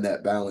find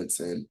that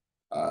balance and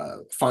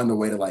find a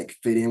way to like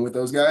fit in with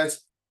those guys.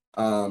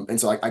 And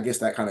so like I guess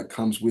that kind of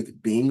comes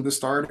with being the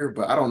starter,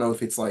 but I don't know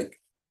if it's like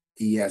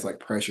he has like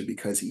pressure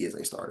because he is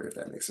a starter, if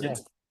that makes Yeah.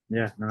 sense.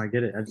 Yeah, no, I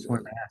get it. I just Yeah.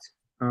 wanted to ask.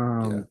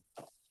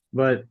 Yeah.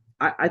 But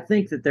I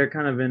think that they're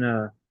kind of in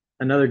a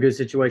another good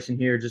situation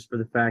here just for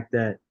the fact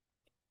that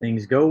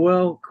things go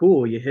well,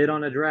 cool, you hit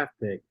on a draft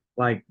pick.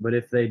 Like, but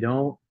if they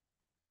don't,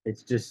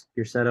 it's just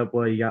you're set up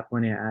well, you got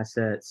plenty of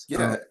assets.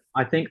 Yeah.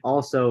 I think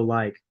also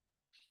like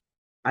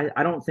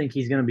I don't think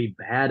he's gonna be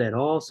bad at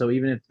all. So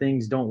even if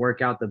things don't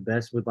work out the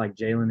best with like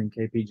Jalen and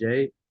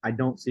KPJ, I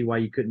don't see why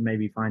you couldn't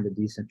maybe find a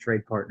decent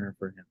trade partner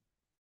for him.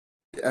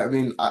 I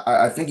mean,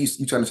 I think you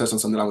trying to touch on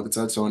something I want to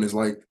touch on is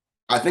like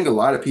I think a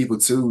lot of people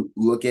too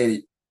look at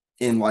it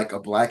in like a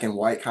black and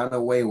white kind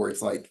of way where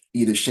it's like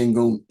either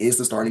Shingun is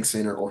the starting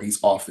center or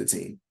he's off the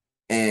team.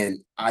 And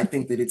I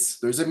think that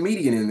there's a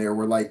median in there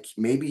where like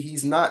maybe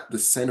he's not the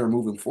center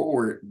moving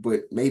forward,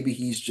 but maybe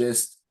he's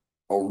just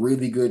a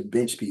really good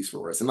bench piece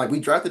for us. And like we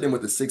drafted him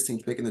with the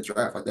 16th pick in the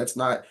draft. Like that's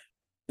not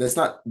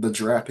the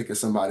draft pick of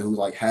somebody who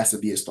like has to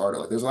be a starter.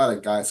 Like there's a lot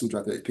of guys who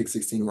drafted at pick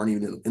 16 who aren't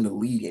even in the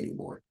league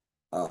anymore.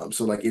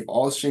 So like if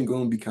all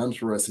Shingun becomes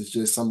for us is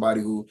just somebody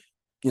who,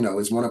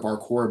 is one of our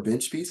core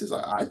bench pieces,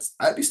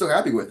 I'd be still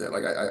happy with it.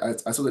 Like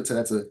I still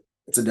say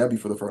it's a W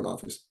for the front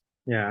office.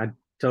 Yeah, I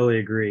totally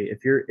agree.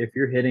 If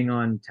you're hitting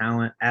on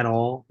talent at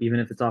all,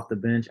 even if it's off the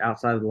bench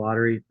outside of the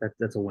lottery,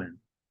 that's a win.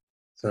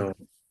 So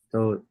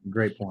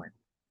great point.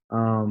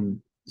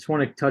 Just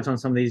want to touch on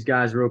some of these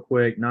guys real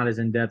quick, not as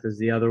in depth as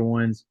the other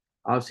ones.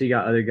 Obviously, you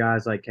got other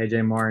guys like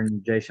KJ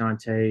Martin, Jay Sean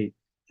Tate,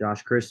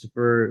 Josh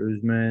Christopher,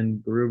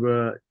 Usman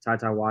Garuba, Ty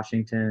Ty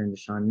Washington, and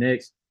Deshaun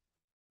Nix.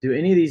 Do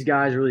any of these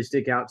guys really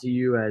stick out to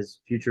you as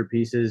future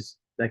pieces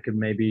that could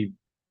maybe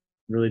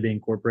really be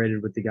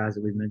incorporated with the guys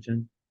that we've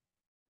mentioned?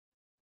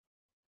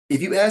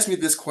 If you asked me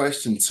this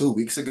question 2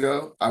 weeks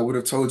ago, I would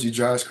have told you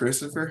Josh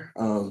Christopher.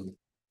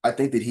 I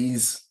think that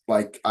he's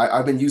like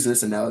I've been using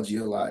this analogy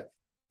a lot.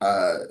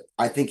 Uh,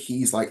 I think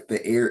he's like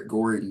the Eric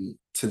Gordon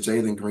to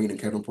Jalen Green and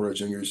Kevin Porter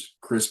Jr.'s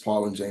Chris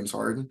Paul and James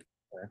Harden.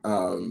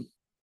 Um,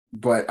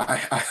 but I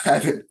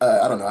haven't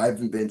I don't know, I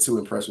haven't been too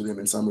impressed with him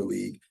in summer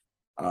league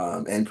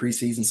and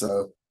preseason.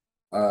 So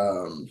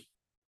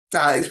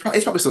it's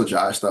probably still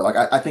Josh though. Like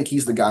I think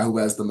he's the guy who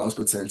has the most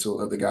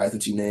potential of the guys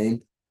that you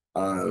named.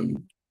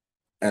 Um,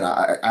 and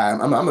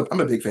I'm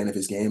a big fan of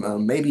his game.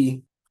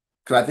 Maybe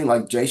because I think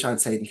like Jay Sean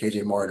Tate and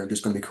KJ Martin are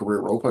just going to be career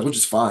role players, which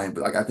is fine.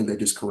 But like I think they're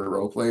just career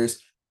role players.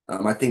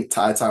 I think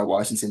Ty Ty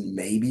Washington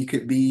maybe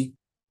could be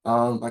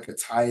like a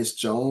Tyus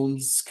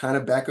Jones kind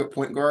of backup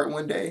point guard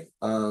one day.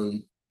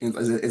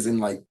 Is in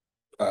like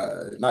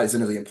not as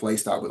in really in play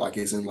style, but like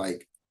is in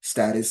like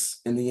status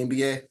in the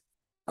NBA.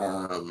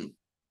 Um,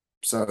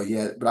 so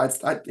yeah, but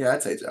yeah,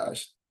 I'd say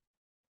Josh.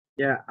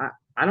 Yeah,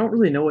 I don't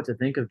really know what to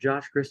think of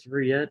Josh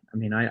Christopher yet. I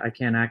mean, I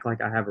can't act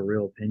like I have a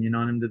real opinion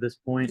on him to this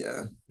point.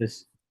 Yeah,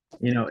 This,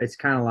 it's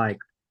kind of like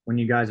when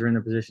you guys are in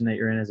the position that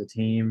you're in as a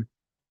team,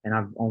 and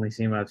I've only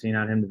seen what I've seen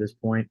on him to this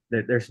point.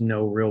 That there's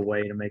no real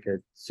way to make a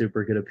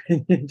super good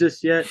opinion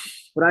just yet.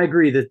 But I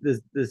agree that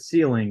the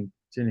ceiling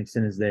to an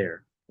extent is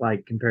there,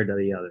 like compared to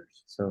the others.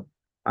 So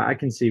I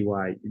can see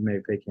why you may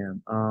pick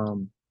him.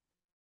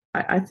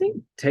 I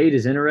think Tate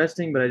is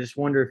interesting, but I just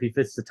wonder if he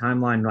fits the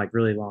timeline like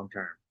really long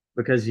term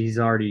because he's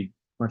already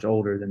much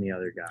older than the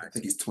other I guys.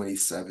 think he's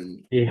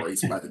 27 Yeah, or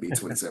he's about to be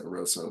 27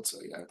 real soon. So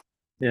yeah,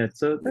 yeah.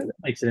 So yeah, that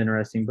makes it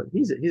interesting, but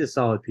he's a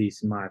solid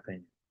piece in my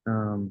opinion.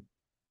 Um,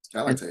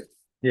 I like and Tate.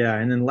 yeah,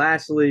 and then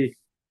lastly,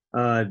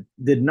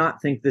 did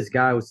not think this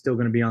guy was still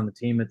going to be on the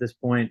team at this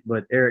point,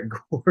 but Eric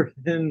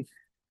Gordon.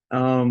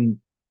 Um,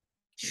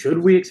 should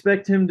we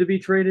expect him to be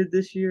traded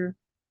this year?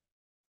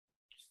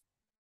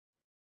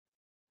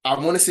 I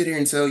want to sit here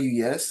and tell you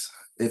yes.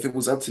 If it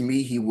was up to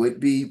me, he would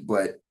be.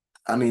 But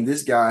I mean,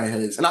 this guy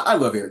has, and I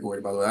love Eric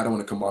Gordon, by the way. I don't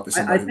want to come off as I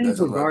somebody who think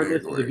doesn't love Eric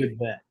regardless is a Gordon. good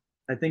bet.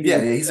 I think he's a Yeah,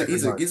 good yeah, bet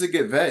he's regardless. a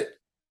good vet.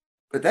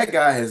 But that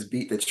guy has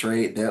beat the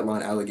trade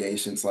deadline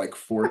allegations like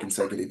 4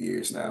 consecutive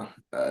years now.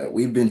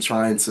 We've been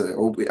trying to,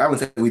 or I wouldn't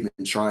say we've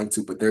been trying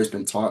to, but there's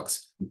been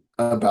talks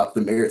about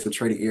the merits of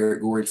trading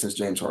Eric Gordon since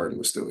James Harden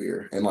was still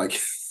here. And like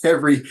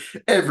every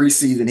every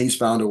season, he's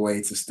found a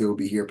way to still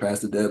be here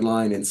past the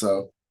deadline. And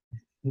so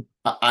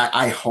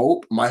I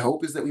hope my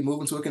hope is that we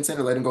move into a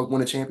contender, let him go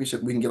win a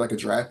championship. We can get like a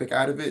draft pick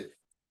out of it.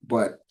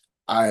 But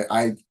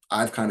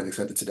I've kind of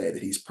accepted today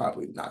that he's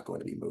probably not going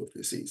to be moved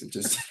this season,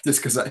 just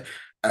because I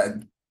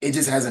it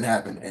just hasn't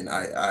happened, and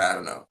I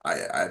don't know.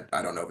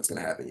 I don't know if it's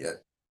going to happen yet.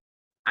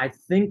 I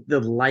think the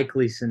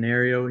likely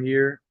scenario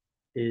here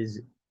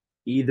is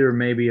either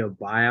maybe a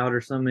buyout or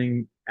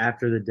something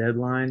after the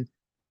deadline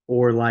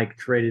or like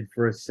traded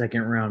for a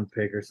second round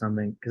pick or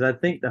something. Because I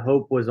think the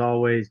hope was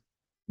always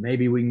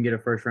maybe we can get a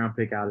first round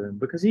pick out of him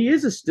because he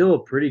is still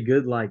a pretty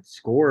good like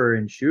scorer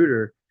and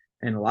shooter.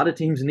 And a lot of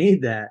teams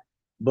need that.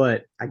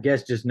 But I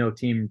guess just no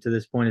team to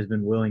this point has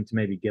been willing to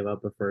maybe give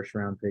up a first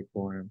round pick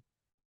for him.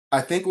 I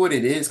think what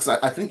it is, because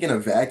I think in a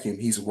vacuum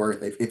he's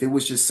worth. If it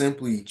was just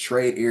simply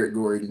trade Eric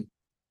Gordon,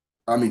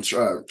 I mean,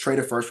 trade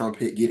a first round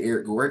pick, get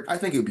Eric Gordon. I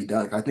think it would be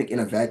done. I think in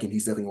a vacuum,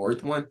 he's definitely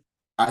worth one.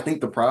 I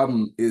think the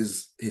problem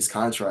is his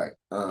contract.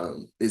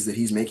 Is that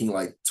he's making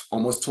like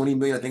almost 20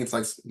 million. I think it's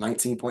like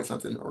 19 point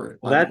something, or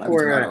Well, might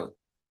be I don't.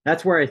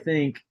 that's where I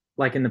think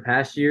like in the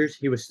past years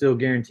he was still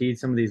guaranteed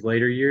some of these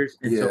later years,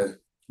 and so Yeah,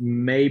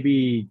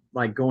 maybe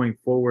like going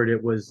forward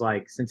it was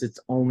like since it's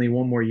only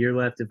one more year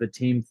left, if a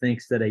team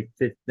thinks that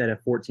a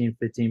 14,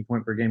 15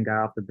 point per game guy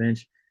off the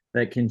bench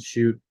that can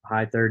shoot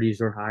high 30s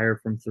or higher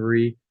from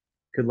three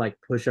could like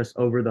push us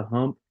over the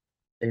hump,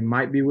 they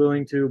might be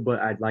willing to. But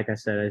I like I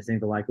said, I think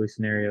the likely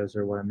scenarios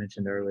are what I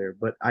mentioned earlier.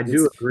 But I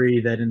do it's. agree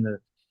that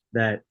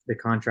that the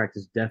contract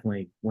is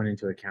definitely went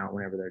into account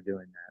whenever they're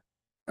doing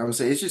that. I would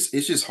say it's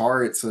just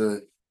hard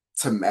to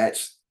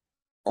match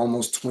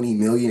almost 20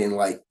 million in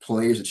like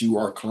players that you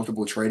are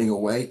comfortable trading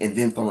away and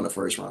then throwing a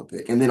first round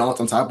pick. And then on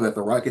top of that,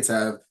 the Rockets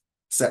have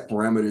set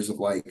parameters of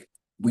like,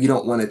 we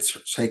don't want to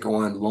take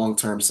on long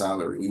term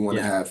salary. We want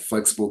to Yeah. have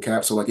flexible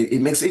cap. So like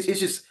it makes it's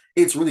just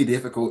it's really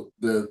difficult.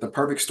 The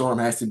perfect storm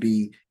has to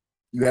be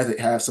you have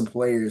to have some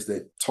players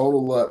that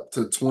total up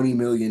to 20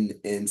 million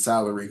in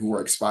salary who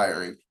are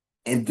expiring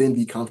and then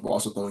be comfortable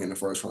also throwing in the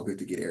first round pick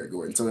to get Eric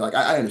Gordon. So like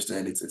I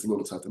understand it's a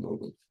little tough to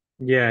move him.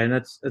 Yeah, and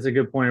that's a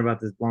good point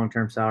about this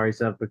long-term salary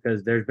stuff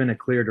because there's been a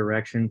clear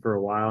direction for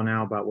a while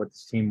now about what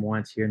this team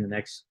wants here in the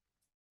next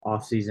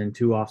off season,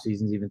 two off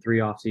seasons, even three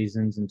off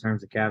seasons in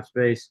terms of cap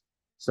space.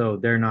 So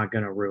they're not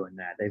going to ruin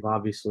that. They've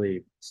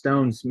obviously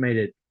Stone's made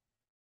it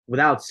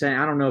without saying.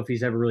 I don't know if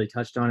he's ever really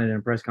touched on it in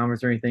a press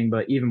conference or anything,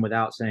 but even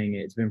without saying it,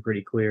 it's been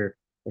pretty clear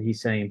that he's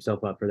setting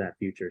himself up for that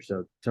future.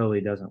 So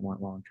totally doesn't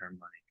want long-term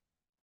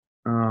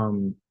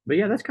money. But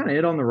yeah, that's kind of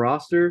it on the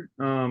roster.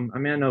 I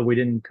mean, I know we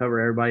didn't cover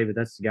everybody, but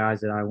that's the guys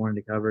that I wanted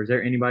to cover. Is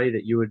there anybody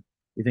that you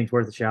think's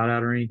worth a shout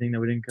out or anything that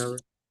we didn't cover?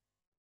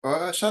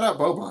 Shout out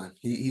Boban.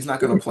 He's not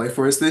going to play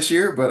for us this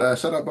year, but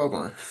shout out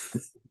Boban.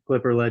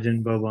 Clipper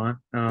legend Boban.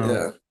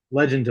 Yeah.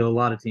 Legend to a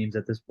lot of teams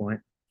at this point.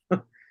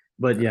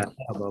 But yeah, Yeah.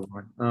 shout out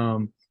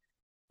Boban.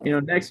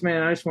 Next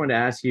man, I just wanted to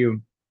ask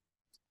you.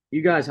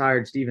 You guys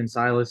hired Steven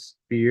Silas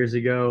a few years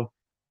ago.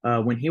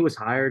 When he was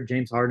hired,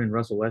 James Harden and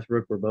Russell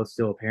Westbrook were both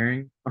still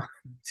appearing on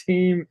the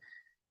team.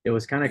 It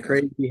was kind of Yeah.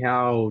 crazy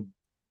how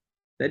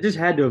that just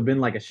had to have been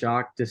like a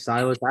shock to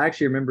Silas. I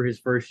actually remember his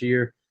first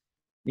year.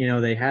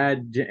 They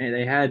had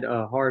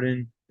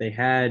Harden, they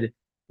had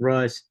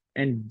Russ,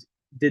 and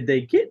did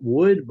they get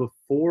Wood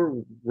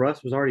before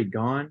Russ was already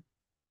gone?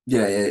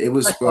 Yeah, yeah. It I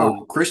was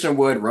thought. Christian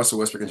Wood, Russell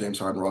Westbrook, and James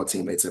Harden were all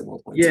teammates at one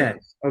point in time.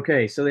 Yes.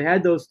 Okay. So they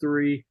had those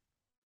three.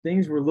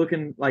 Things were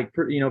looking like,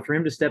 for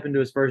him to step into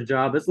his first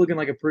job, it's looking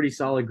like a pretty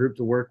solid group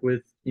to work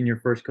with in your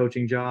first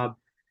coaching job.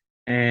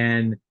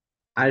 And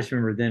I just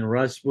remember then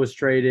Russ was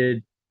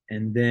traded,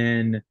 and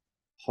then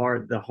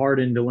the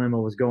Harden dilemma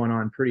was going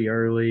on pretty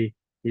early.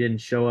 He didn't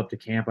show up to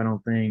camp, I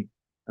don't think.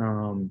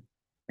 Um,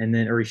 and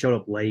then or he showed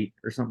up late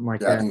or something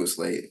like Yeah, I that. think it was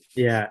late.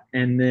 Yeah,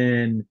 and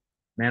then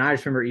man, I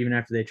just remember even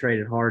after they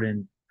traded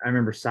Harden, I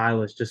remember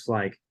Silas just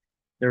like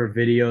there were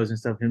videos and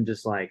stuff of him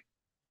just like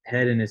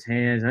head in his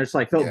hands, and I just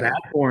like felt bad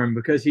Yeah. for him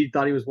because he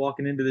thought he was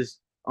walking into this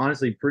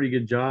honestly pretty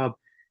good job,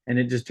 and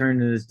it just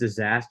turned into this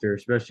disaster,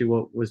 especially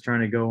what was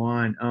trying to go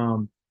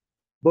on.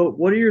 But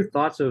what are your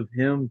thoughts of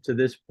him to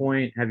this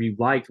point? Have you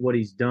liked what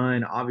he's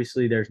done?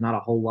 Obviously, there's not a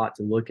whole lot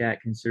to look at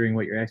considering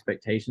what your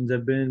expectations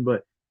have been,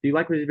 but do you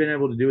like what he's been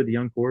able to do with the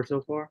young core so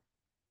far?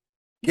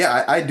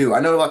 Yeah, I do. I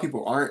know a lot of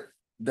people aren't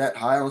that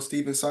high on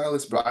Steven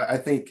Silas, but I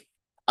think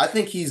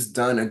he's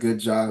done a good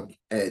job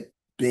at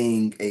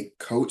being a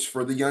coach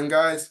for the young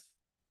guys.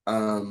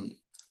 Um,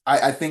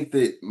 I think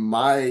that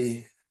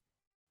my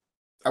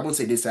I wouldn't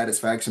say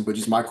dissatisfaction, but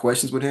just my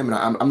questions with him,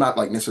 and I'm not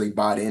like necessarily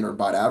bought in or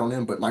bought out on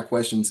him, but my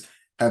questions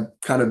have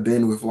kind of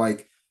been with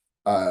like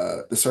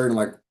the certain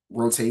like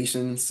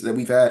rotations that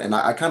we've had, and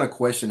I kind of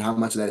question how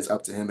much of that is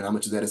up to him and how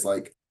much of that is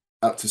like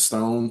up to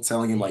Stone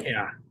telling him like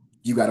Yeah,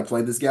 you got to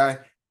play this guy.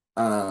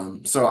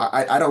 So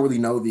I don't really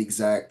know the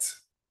exact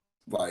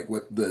like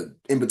what the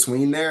in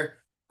between there.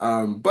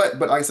 But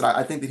like I said,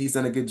 I think that he's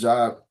done a good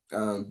job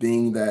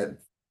being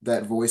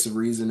that voice of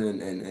reason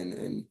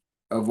and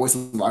a voice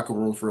in the locker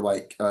room for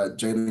like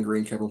Jalen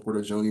Green, Kevin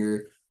Porter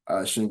Jr.,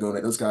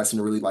 Shingun. Those guys seem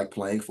to really like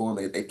playing for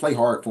him. They play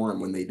hard for him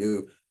when they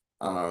do.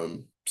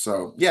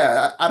 So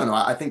yeah, I don't know.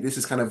 I think this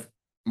is kind of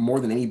more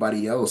than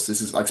anybody else.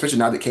 This is like especially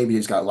now that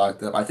KB's got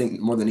locked up. I think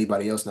more than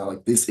anybody else now,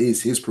 like this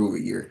is his prove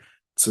it year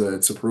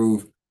to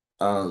prove.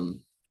 Um,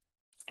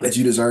 that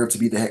you deserve to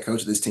be the head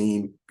coach of this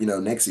team,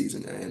 next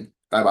season. And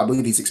I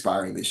believe he's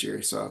expiring this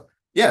year. So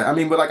yeah, I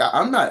mean, but like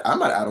I'm not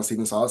out on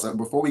Steven Silas. Like,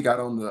 before we got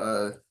on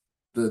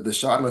the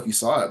show, I don't know if you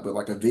saw it, but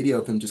like a video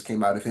of him just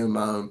came out of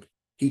him.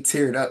 He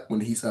teared up when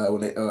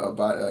they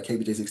about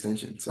KBJ's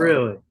extension. So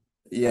really.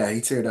 yeah, he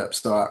teared up.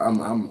 So I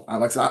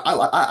like I said,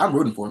 I'm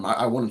rooting for him.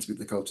 I want him to be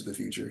the coach of the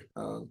future.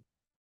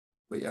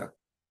 But yeah.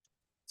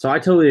 So I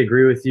totally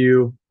agree with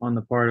you on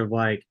the part of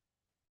like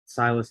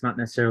Silas not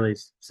necessarily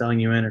selling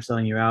you in or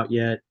selling you out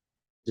yet,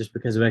 just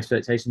because of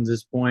expectations at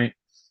this point.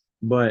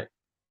 But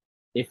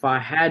if I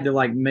had to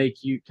like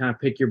make you kind of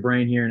pick your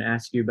brain here and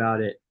ask you about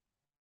it,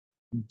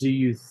 do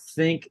you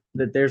think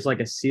that there's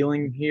like a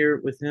ceiling here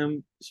with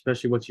him,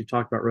 especially what you've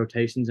talked about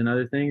rotations and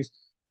other things?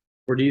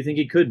 Or do you think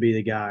he could be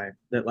the guy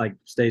that like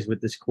stays with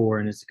this core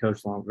and is the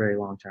coach very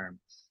long term?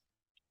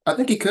 I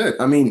think he could.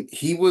 I mean,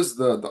 he was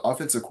the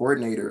offensive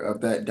coordinator of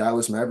that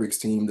Dallas Mavericks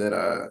team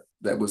that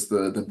was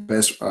the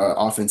best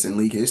offense in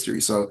league history.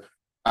 So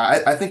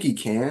I think he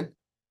can.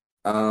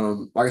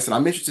 Like I said,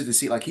 I'm interested to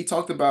see. Like he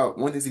talked about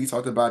one thing that he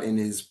talked about in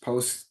his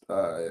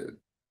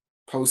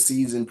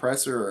postseason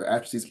presser or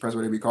after season presser,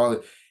 whatever you call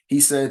it.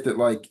 He said that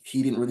like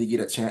he didn't really get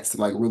a chance to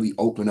like really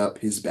open up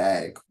his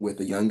bag with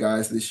the young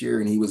guys this year,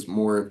 and he was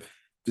more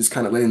just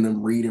kind of letting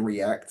them read and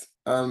react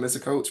as a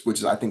coach, which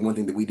is I think one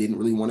thing that we didn't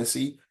really want to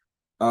see.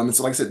 And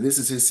so like I said, this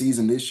is his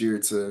season this year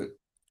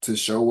to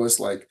show us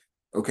like,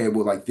 okay,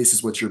 well, like this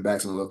is what your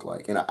back's gonna look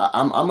like. And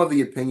I'm of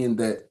the opinion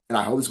that, and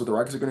I hope this is what the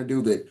Rockets are gonna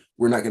do, that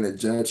we're not gonna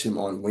judge him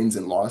on wins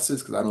and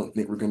losses because I don't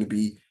think we're gonna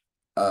be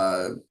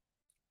uh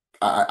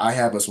I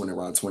have us winning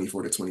around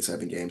 24 to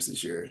 27 games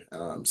this year.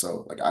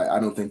 So like I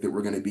don't think that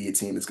we're gonna be a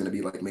team that's gonna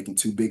be like making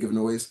too big of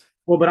noise.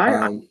 Well, but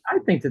Um I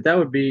think that that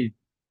would be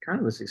kind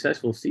of a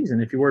successful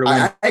season if you were to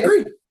win, I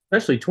agree.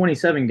 especially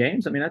 27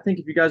 games. I mean, I think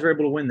if you guys are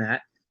able to win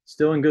that,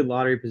 still in good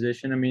lottery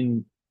position. I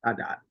mean,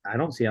 I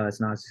don't see how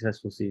that's not a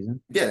successful season.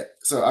 Yeah.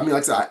 So I mean,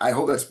 like I said, I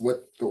hope that's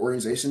what the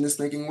organization is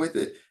thinking with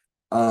it.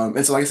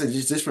 And so like I said,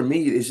 just for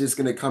me, it's just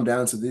gonna come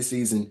down to this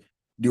season.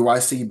 Do I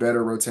see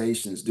better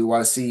rotations? Do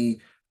I see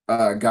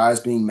guys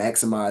being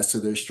maximized to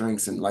their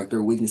strengths and like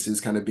their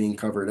weaknesses kind of being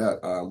covered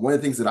up? One of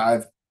the things that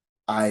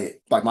I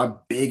like my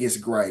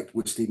biggest gripe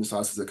with Stephen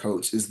Sauce as a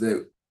coach is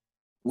that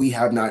we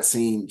have not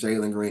seen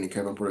Jalen Green and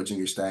Kevin Porter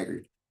Jr.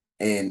 staggered.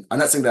 And I'm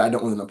not saying that I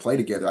don't want them to play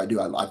together. I do.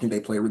 I think they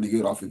play really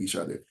good off of each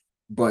other.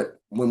 But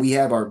when we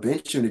have our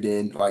bench unit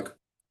in, like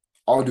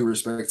all due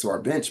respect to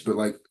our bench, but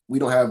like we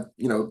don't have,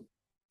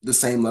 the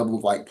same level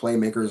of like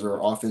playmakers or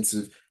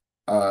offensive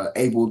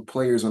able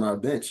players on our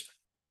bench.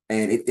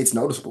 And it's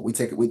noticeable. We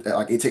take it with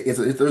like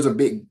there's a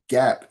big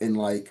gap in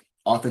like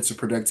offensive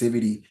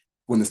productivity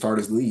when the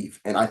starters leave.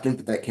 And I think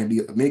that that can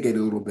be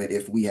mitigated a little bit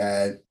if we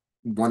had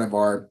one of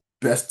our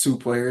best two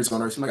players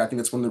on our team. Like I think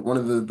that's one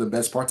of the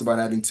best parts about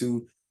having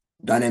two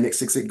dynamic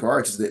 6'8"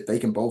 guards is that they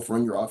can both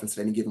run your offense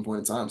at any given point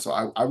in time. So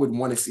I would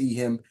want to see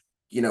him,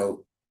 you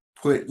know,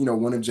 put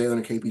one of Jalen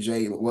or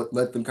KPJ,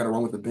 let them kind of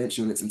run with the bench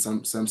units in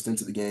some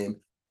stints of the game,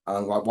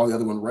 while the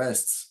other one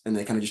rests, and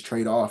they kind of just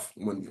trade off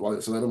so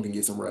the other one can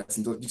get some rest,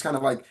 and so just kind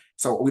of like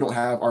so we don't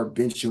have our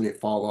bench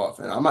unit fall off.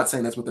 And I'm not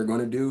saying that's what they're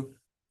going to do.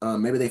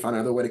 Maybe they find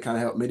another way to kind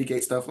of help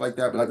mitigate stuff like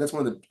that. But like that's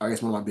one of the I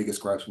guess one of my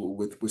biggest gripes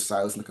with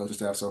Silas and the coaching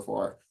staff so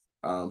far.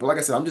 But like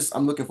I said,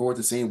 I'm looking forward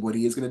to seeing what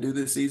he is going to do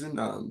this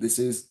season. This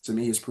is to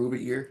me his prove it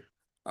year.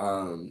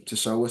 To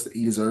show us that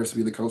he deserves to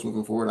be the coach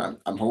moving forward.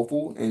 I'm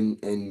hopeful and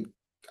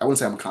I wouldn't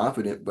say I'm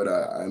confident, but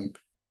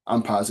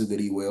I'm positive that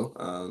he will.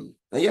 And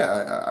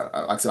yeah,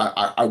 like I said,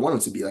 I want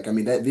him to be like. I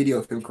mean, that video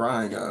of him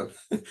crying,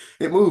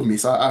 it moved me.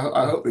 So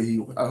I hope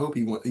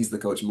that he's the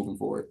coach moving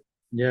forward.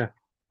 Yeah.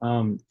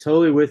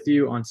 Totally with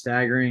you on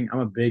staggering. I'm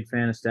a big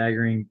fan of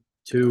staggering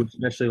Yeah, too,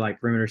 especially like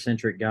perimeter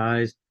centric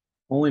guys,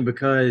 only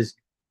because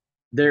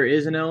there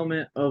is an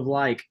element of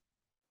like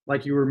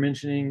you were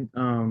mentioning,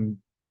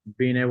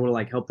 being able to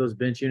like help those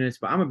bench units.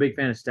 But I'm a big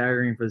fan of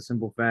staggering for the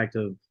simple fact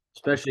of,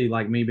 especially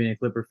like me being a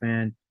Clipper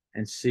fan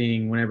and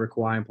seeing whenever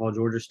Kawhi and Paul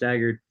George are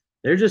staggered,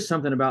 there's just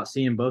something about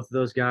seeing both of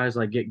those guys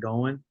like get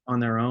going on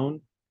their own,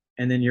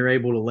 and then you're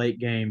able to late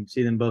game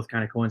see them both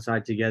kind of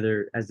coincide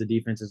together as the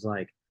defense is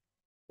like,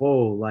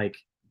 whoa, like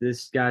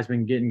this guy's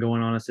been getting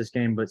going on us this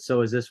game, but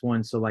so is this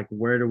one. So like,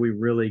 where do we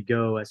really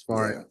go as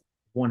far as yeah,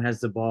 one has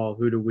the ball?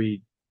 Who do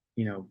we,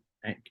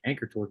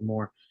 anchor towards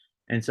more?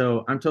 And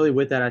so I'm totally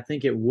with that. I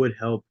think it would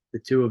help the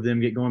two of them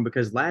get going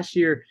because last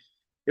year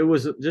it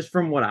was just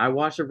from what I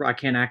watched of. I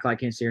can't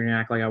sit here and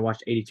act like I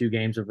watched 82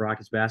 games of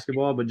Rockets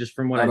basketball, but just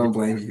from what I I did, don't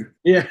blame you.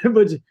 yeah,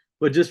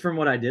 but just from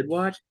what I did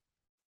watch,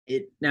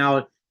 it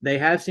now they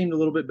have seemed a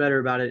little bit better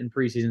about it in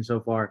preseason so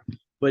far.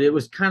 But it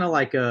was kind of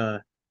like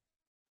a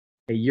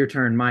your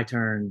turn, my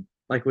turn,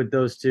 like with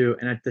those two.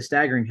 And the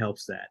staggering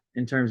helps that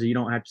in terms of you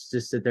don't have to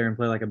just sit there and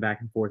play like a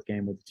back and forth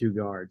game with the two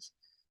guards.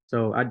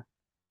 So I'm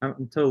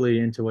totally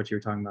into what you're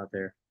talking about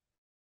there.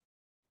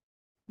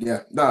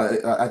 Yeah,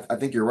 no, I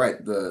think you're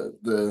right.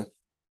 The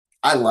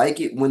I like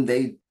it when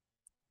they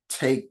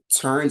take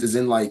turns, as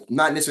in like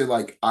not necessarily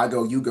like I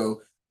go, you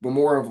go, but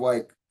more of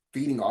like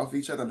feeding off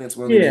each other. I think that's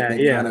one thing Yeah,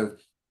 yeah.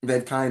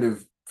 they've kind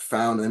of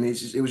found. I mean,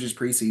 it was just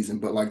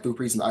preseason, but like through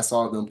preseason, I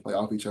saw them play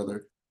off each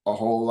other a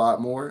whole lot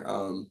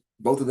more.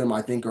 Both of them,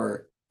 I think,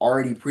 are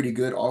already pretty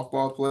good off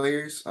ball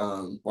players.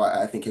 Well,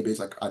 I think KB's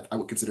like I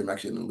would consider him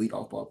actually an elite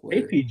off ball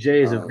player.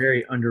 APJ is a Um,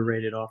 very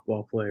underrated off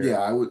ball player. yeah,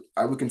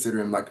 I would consider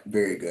him like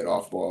very good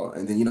off ball.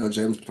 And then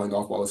Jalen's been playing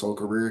off ball his whole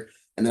career.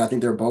 And then I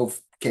think they're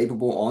both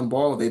capable on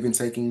ball. They've been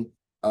taking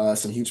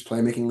some huge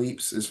playmaking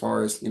leaps as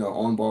far as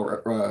on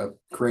ball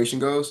creation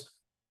goes.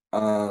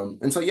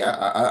 And so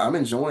yeah, I'm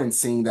enjoying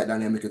seeing that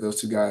dynamic of those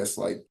two guys.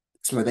 Like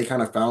so they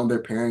kind of found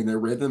their pairing, their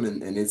rhythm,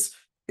 and it's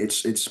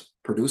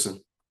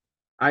producing.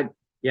 I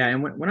Yeah,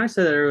 and when I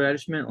said that earlier, I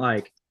just meant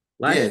like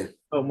last year Yeah,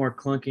 felt more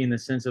clunky in the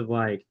sense of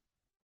like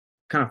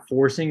kind of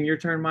forcing your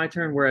turn, my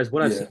turn. Whereas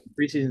what I've seen yeah,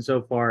 preseason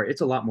so far,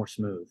 it's a lot more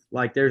smooth.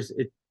 Like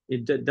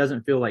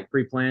doesn't feel like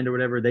pre-planned or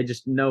whatever. They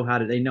just they know how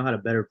to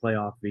better play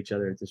off of each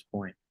other at this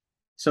point.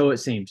 So it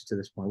seems to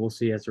this point. We'll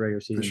see as the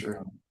regular for season sure.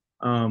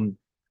 comes.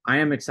 I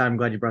am excited. I'm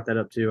glad you brought that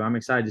up too. I'm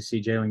excited to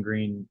see Jalen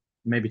Green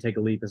maybe take a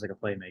leap as like a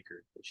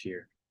playmaker this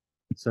year.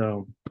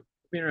 So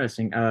it'll be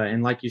interesting.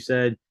 And like you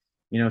said,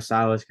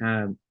 Silas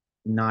kind of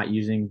not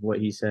using what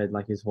he said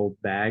like his whole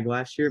bag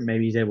last year.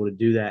 Maybe he's able to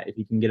do that if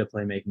he can get a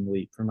playmaking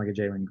leap from like a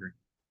Jalen Green.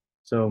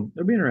 So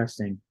it'll be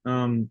interesting.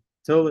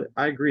 So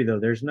I agree though.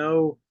 There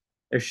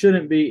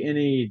shouldn't be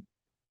any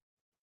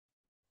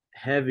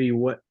heavy.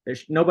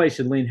 Nobody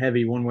should lean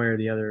heavy one way or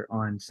the other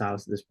on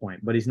Silas at this point.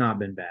 But he's not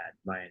been bad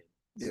by any means.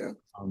 Yeah.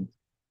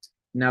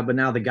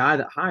 Now the guy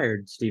that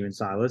hired Steven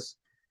Silas,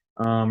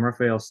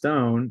 Raphael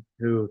Stone,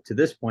 who to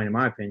this point, in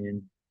my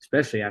opinion,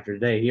 especially after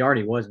today, he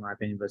already was in my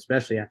opinion, but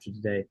especially after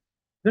today,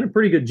 been a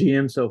pretty good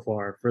GM so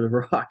far for the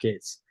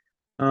Rockets.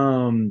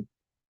 Um,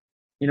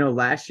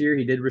 last year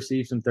he did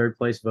receive some third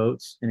place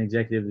votes in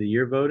Executive of the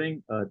Year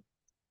voting.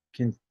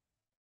 Can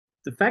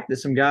The fact that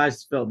some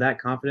guys felt that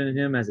confident in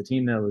him as a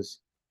team that was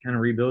kind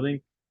of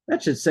rebuilding,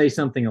 that should say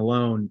something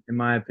alone, in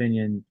my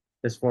opinion,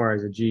 as far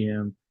as a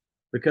GM,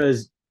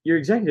 because your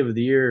Executive of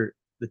the Year,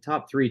 the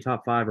top three,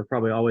 top five are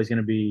probably always going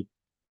to be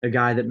a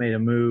guy that made a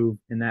move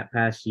in that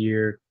past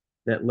year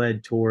that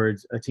led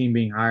towards a team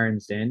being higher in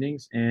the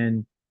standings.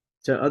 And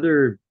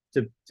to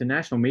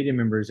national media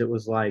members, it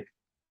was like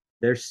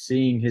they're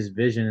seeing his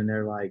vision and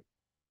they're like,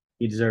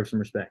 he deserves some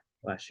respect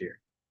last year.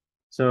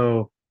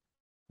 So,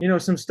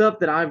 some stuff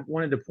that I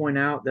wanted to point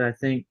out that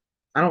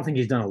I don't think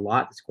he's done a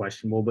lot that's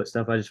questionable, but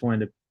stuff I just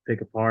wanted to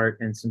pick apart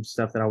and some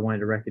stuff that I wanted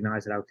to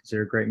recognize that I would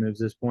consider great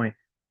moves at this point.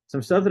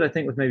 Some stuff that I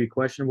think was maybe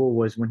questionable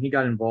was when he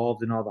got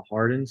involved in all the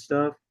Harden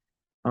stuff.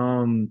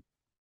 Um,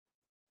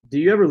 do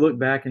you ever look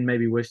back and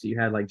maybe wish that you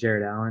had like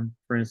Jared Allen,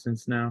 for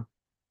instance, now?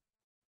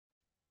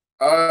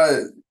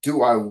 Uh,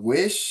 do I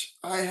wish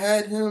I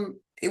had him?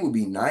 It would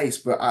be nice,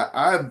 but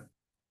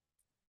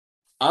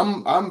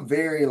I'm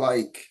very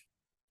like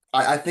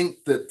I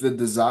think that the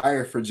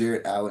desire for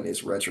Jared Allen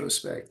is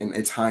retrospect and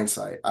it's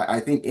hindsight. I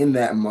think in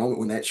that moment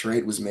when that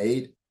trade was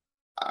made,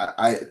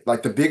 I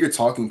like the bigger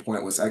talking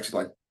point was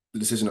actually like the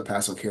decision to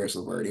pass on Karis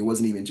LeVert. It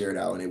wasn't even Jared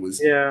Allen. It was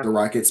Yeah. the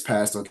Rockets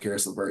passed on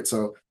Karis LeVert.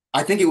 So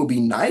I think it would be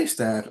nice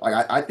to have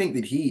like I think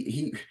that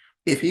he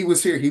if he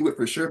was here, he would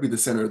for sure be the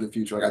center of the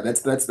future. Like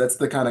that's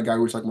the kind of guy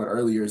we were talking about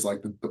earlier, is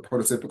like the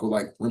prototypical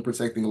like rim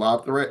protecting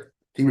lob threat.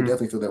 He would Mm,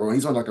 definitely fill that role.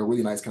 He's on like a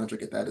really nice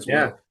contract at that as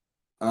yeah. well.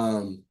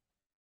 Um,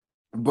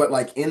 but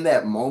like in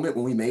that moment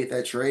when we made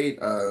that trade,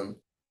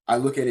 I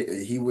look at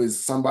it, he was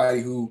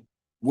somebody who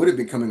would have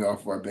been coming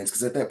off of our bench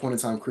because at that point in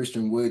time,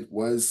 Christian Wood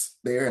was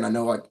there. And I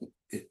know like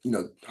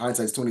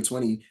hindsight's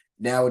 2020.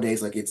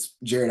 Nowadays, like it's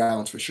Jared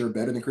Allen's for sure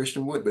better than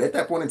Christian Wood. But at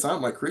that point in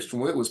time, like Christian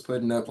Wood was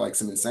putting up like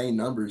some insane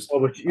numbers.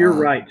 Well, but you're Um,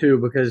 right too,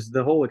 because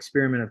the whole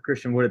experiment of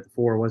Christian Wood at the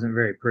 4 wasn't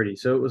very pretty.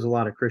 So it was a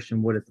lot of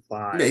Christian Wood at the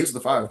yeah, 5. he was the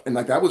five, and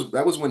like that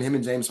was when him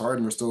and James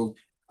Harden were still.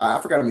 I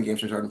forgot how many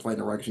games James Harden played in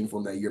the Rockets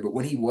uniform that year, but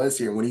when he was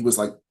here, when he was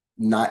like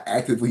not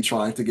actively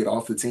trying to get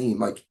off the team,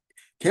 like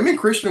him and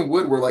Christian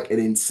Wood were like an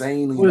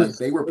insanely like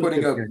they were It was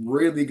putting good up pairing.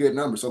 really good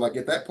numbers. So like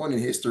at that point in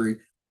history,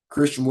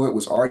 Christian Wood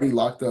was already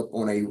locked up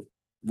on a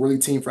really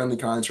team friendly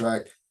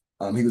contract.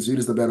 He was viewed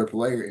as the better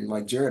player, and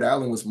like Jared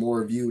Allen was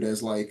more viewed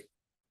as like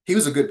he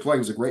was a good player, he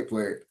was a great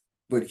player,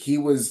 but he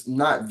was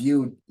not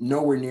viewed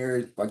nowhere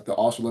near like the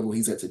All-Star level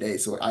he's at today.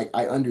 So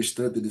I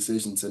understood the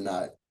decision to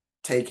not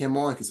take him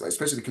on because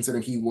especially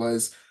considering he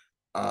was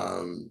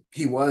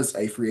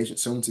a free agent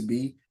soon to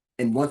be.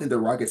 And one thing the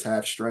Rockets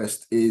have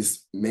stressed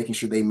is making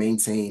sure they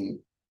maintain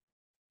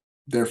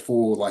their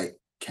full like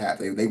cap.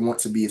 They want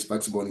to be as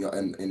flexible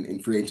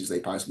in free agents as they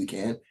possibly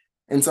can.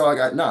 And so like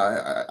I no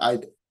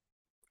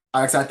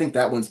I think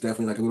that one's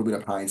definitely like a little bit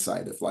of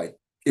hindsight of like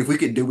if we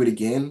could do it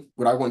again,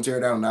 would I want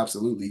Jared Allen?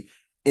 Absolutely.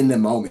 In the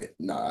moment,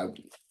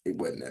 it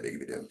wasn't that big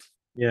of a deal.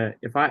 Yeah,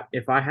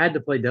 if I had to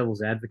play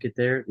devil's advocate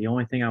there, the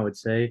only thing I would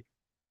say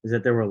is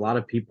that there were a lot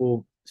of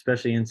people,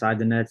 especially inside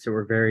the Nets, that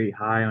were very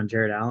high on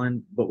Jared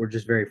Allen, but were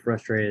just very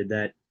frustrated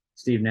that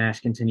Steve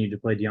Nash continued to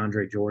play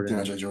DeAndre Jordan,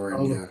 DeAndre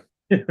Jordan,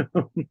 oh,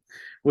 yeah.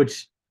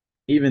 which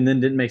even then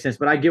didn't make sense.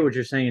 But I get what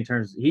you're saying in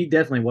terms he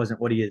definitely wasn't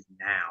what he is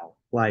now.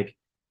 Like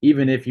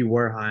even if you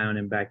were high on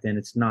him back then,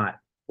 it's not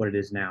what it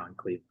is now in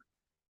Cleveland.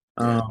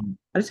 Yeah.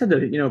 I just had to,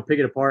 pick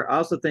it apart. I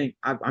also think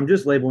I'm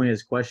just labeling it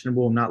as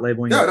questionable. I'm not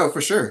labeling No, it no,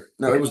 for sure.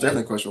 No, it was because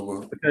definitely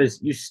questionable.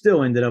 you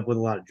still ended up with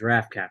a lot of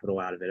draft capital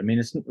out of it. I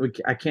mean,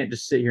 I can't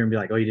just sit here and be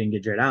like, oh, you didn't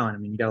get Jared Allen. I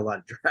mean, you got a lot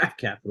of draft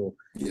capital,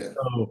 Yeah.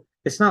 so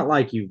it's not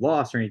like you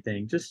lost or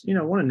anything. Just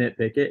want to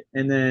nitpick it,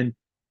 and then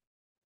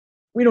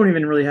we don't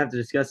even really have to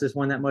discuss this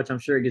one that much. I'm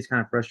sure it gets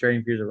kind of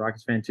frustrating if you're a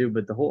Rockets fan too.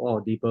 But the whole All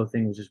Depot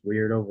thing was just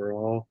weird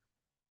overall.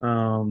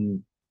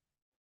 Um,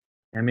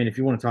 I mean, if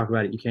you want to talk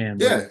about it, you can.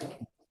 But Yeah.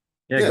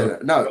 yeah, go. Yeah.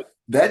 No,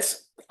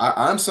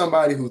 I'm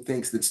somebody who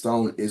thinks that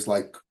Stone is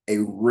like a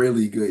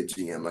really good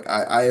GM. Like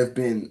I have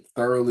been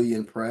thoroughly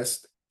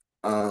impressed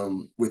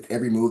with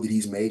every move that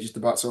he's made just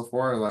about so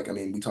far. Like, I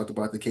mean, we talked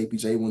about the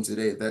KPJ one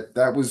today.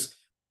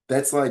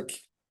 That's like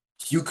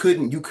you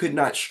could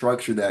not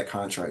structure that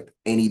contract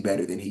any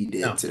better than he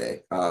did No,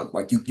 today.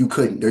 Like you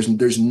couldn't.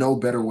 There's no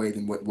better way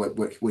than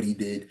what he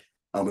did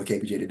with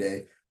KPJ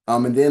today.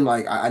 And then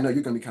like I know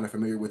you're gonna be kind of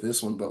familiar with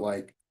this one, but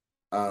like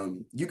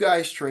you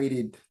guys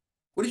traded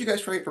what did you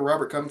guys trade for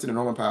Robert Covington and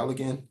Norman Powell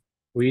again?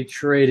 we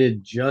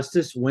traded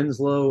Justice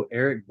Winslow,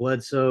 Eric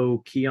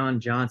Bledsoe, Keon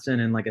Johnson,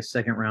 and like a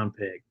second round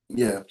pick.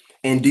 Yeah.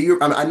 And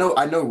I know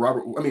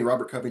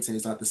Robert Covington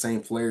is not the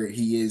same player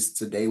he is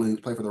today when he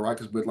played for the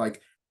Rockets, but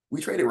like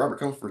we traded Robert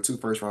Covington for two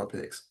first round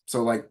picks.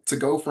 So like to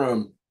go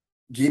from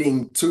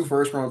getting two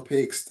first round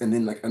picks and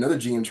then like another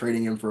GM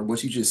trading him for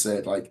what you just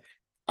said, like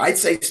I'd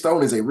say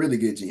Stone is a really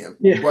good GM,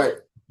 Yeah.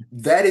 but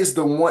the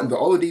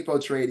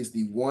Oladipo trade is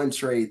the one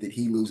trade that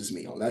he loses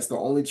me on. That's the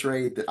only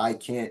trade that I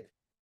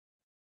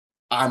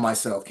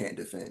myself can't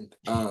defend.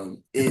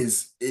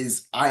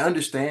 Is I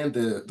understand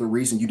the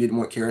reason you didn't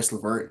want Karis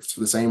LeVert for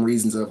the same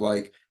reasons of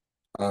like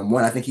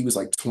one, I think he was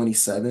like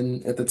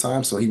 27 at the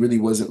time, so he really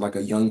wasn't like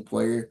a young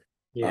player.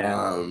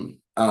 Yeah.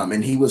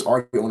 And he was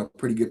already on a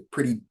pretty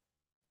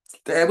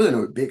it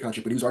wasn't a big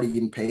country, but he was already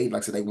getting paid.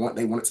 Like so they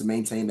wanted to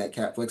maintain that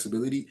cap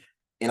flexibility.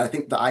 And I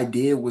think the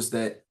idea was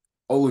that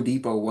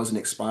Oladipo was an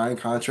expiring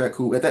contract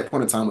who at that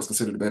point in time was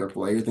considered a better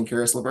player than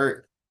Karis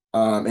LeVert.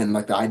 And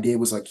like the idea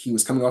was like he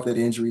was coming off that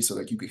injury, so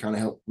like you could kind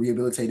of help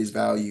rehabilitate his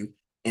value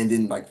and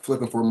then like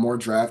flipping for more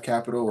draft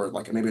capital or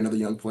like maybe another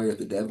young player at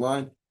the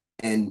deadline.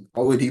 And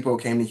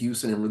Oladipo came to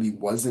Houston and really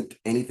wasn't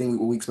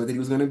anything we expected he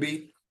was going to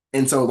be.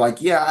 And so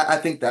like, yeah, I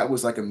think that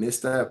was like a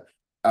misstep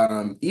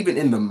even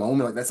in the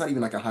moment, like that's not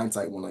even like a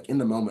hindsight one. Like in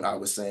the moment, I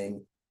was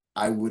saying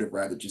I would have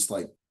rather just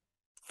like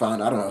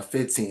found, I don't know, a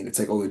 15 to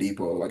take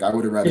Oladipo. Like I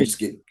would have rather just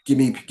give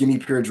me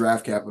pure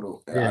draft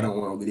capital. I Yeah. don't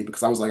want Oladipo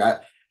because I was like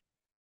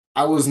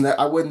I wasn't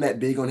that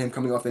big on him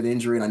coming off that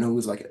injury, and I know he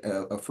was like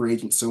a free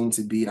agent soon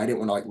to be, and I didn't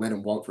want to like let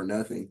him walk for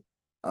nothing.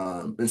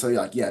 And so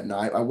yeah, like yeah, no,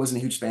 I wasn't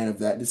a huge fan of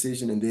that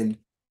decision, and then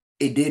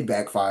it did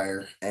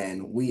backfire,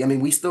 and I mean,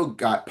 we still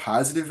got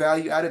positive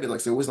value out of it. Like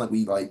so, it wasn't like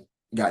we like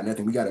got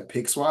nothing. We got a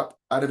pick swap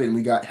out of it, and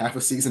we got half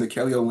a season of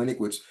Kelly Olynyk,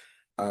 which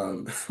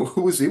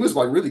he was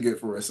like really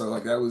good for us. So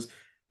like that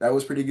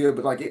was pretty good,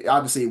 but like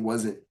obviously it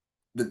wasn't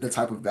the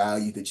type of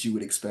value that you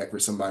would expect for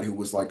somebody who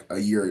was like a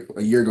year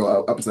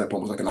ago up until that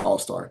point was like an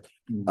all-star.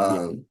 Yeah.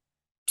 Um,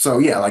 so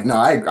yeah, like no,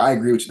 I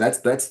agree with you. That's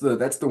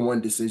the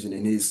one decision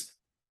in his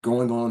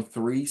going on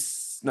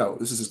no,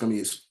 this is just gonna be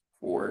his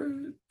fourth.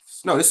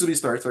 No, this will be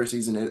his third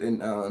season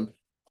and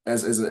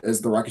as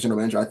the Rockets general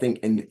manager. I think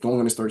and going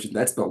on his third season,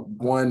 that's the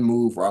one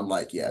move where I'm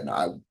like, yeah, no,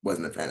 I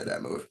wasn't a fan of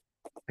that move.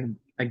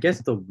 I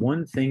guess the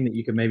one thing that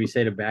you could maybe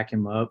say to back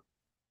him up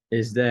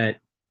is that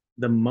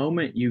the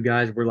moment you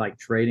guys were like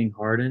trading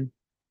Harden,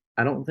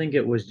 I don't think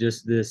it was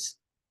just this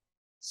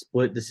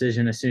split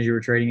decision as soon as you were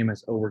trading him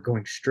as, oh, we're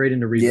going straight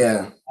into rebuild.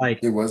 Yeah, Like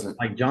it wasn't.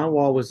 like John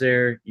Wall was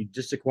there. You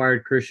just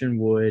acquired Christian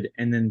Wood,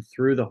 and then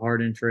through the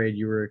Harden trade,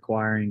 you were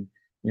acquiring.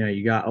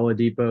 You got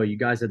Oladipo. You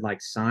guys had like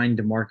signed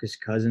DeMarcus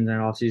Cousins in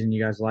offseason.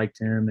 You guys liked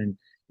him, and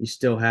you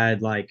still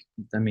had like,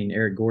 I mean,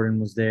 Eric Gordon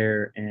was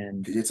there,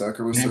 and PJ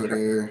Tucker was still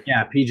there.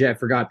 yeah, PJ. I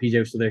forgot PJ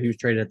was still there. He was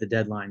traded at the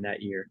deadline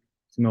that year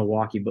to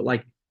Milwaukee, but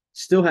like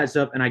still had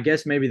stuff. And I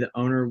guess maybe the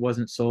owner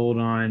wasn't sold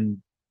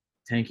on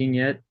tanking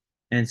yet,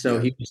 and so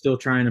Yeah, he was still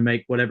trying to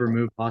make whatever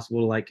move possible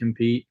to like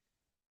compete,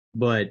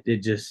 but it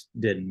just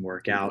didn't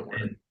work didn't out. work.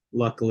 And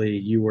luckily,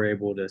 you were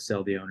able to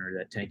sell the owner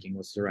that tanking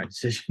was the right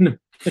decision.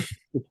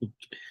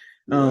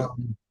 Yeah,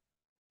 um,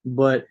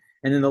 but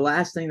and then the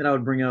last thing that I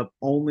would bring up,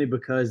 only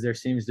because there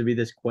seems to be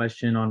this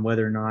question on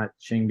whether or not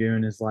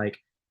Shingun is like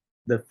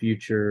the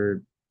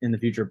future in the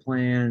future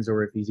plans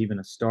or if he's even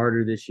a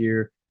starter this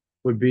year,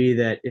 would be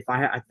that if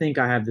I think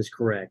I have this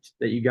correct,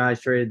 that you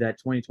guys traded that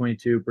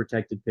 2022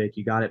 protected pick,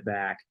 you got it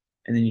back,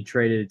 and then you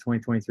traded a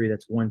 2023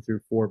 that's 1 through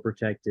 4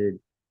 protected.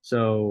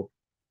 So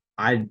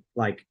I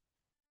like,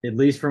 at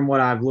least from what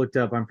I've looked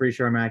up, I'm pretty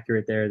sure I'm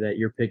accurate there that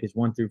your pick is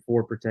 1 through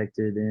 4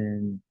 protected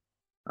in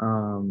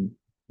um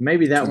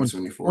maybe that one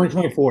 2024.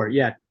 2024.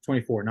 Yeah,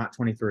 24, not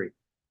 23.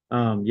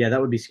 Yeah, that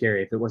would be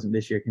scary if it wasn't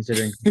this year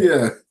considering.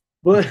 Yeah,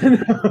 But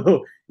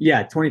no,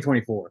 yeah,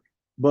 2024.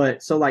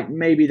 But so like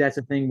maybe that's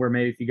a thing where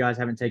maybe if you guys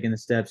haven't taken the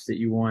steps that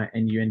you want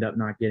and you end up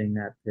not getting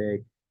that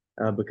pick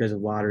because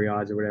of lottery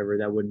odds or whatever,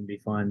 that wouldn't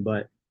be fun.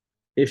 But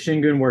if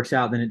Shingun works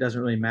out, then it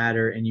doesn't really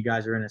matter, and you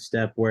guys are in a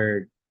step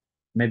where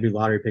maybe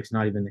lottery pick's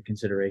not even the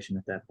consideration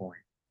at that point.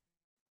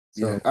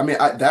 yeah. So I mean,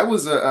 that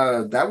was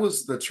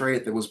the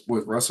trade that was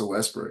with Russell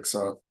Westbrook.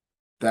 So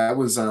that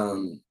was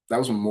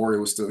when Morey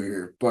was still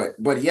here.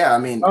 But yeah, I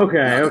mean, okay,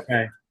 no,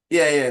 okay,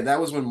 yeah, that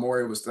was when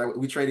Morey was.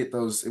 We traded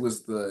those. It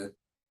was the.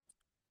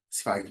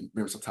 See if I can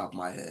remember off the top of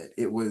my head.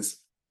 It was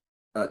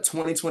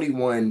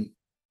 2021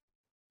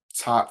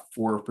 top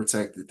four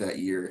protected that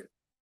year.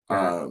 okay.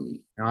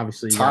 Um, And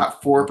obviously you got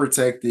top four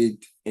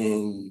protected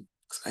in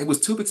it was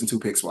two picks and two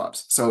pick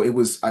swaps. So it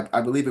was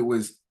I believe it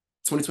was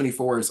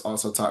 2024 is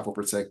also top four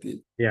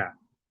protected. yeah.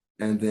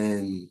 And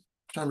then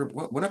I'm trying to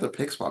remember what other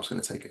pick swaps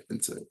going to take it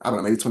into. I don't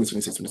know, maybe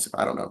 2026, 2027.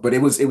 I don't know. But it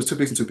was two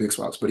picks and two pick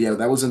swaps. But yeah,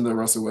 that was in the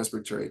Russell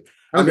Westbrook trade.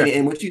 I Okay. mean,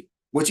 and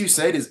what you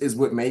said is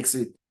what makes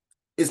it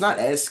it's not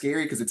as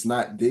scary because it's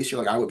not this year.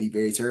 Like I would be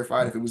very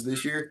terrified if it was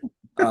this year.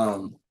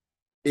 Um,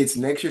 it's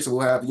next year, so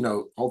we'll have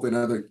hopefully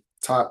another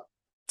top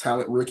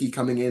talent rookie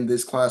coming in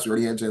this class. We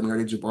already had Jalen,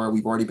 already Jabbar.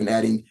 We've already been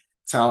adding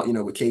talent,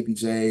 with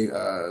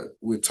KPJ,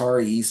 with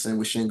Tari Eason,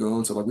 with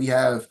Shingun. So like we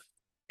have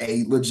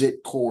a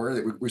legit core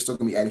that we're still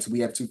gonna be adding. So we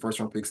have 2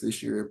 first-round picks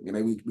this year.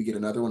 Maybe we get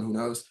another one. Who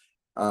knows?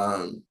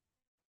 Um,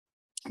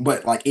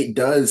 but like it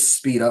does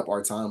speed up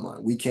our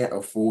timeline. We can't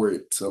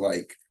afford to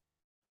like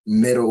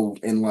middle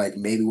and like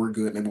maybe we're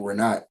good, maybe we're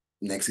not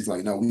next season.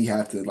 Like, no, we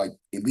have to like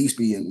at least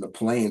be in the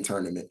playing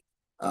tournament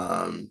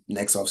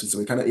next offseason. So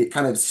it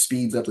kind of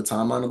speeds up the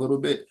timeline a little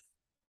bit.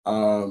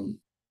 Um,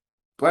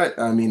 but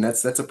I mean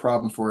that's a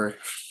problem for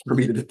for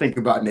me to think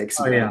about next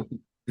Oh year.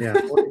 yeah,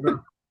 yeah.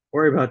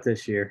 Worry about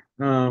this year.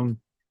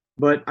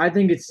 But I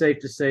think it's safe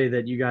to say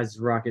that you guys,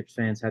 Rockets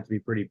fans, have to be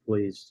pretty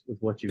pleased with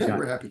what you've Yeah, got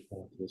we're happy.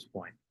 to this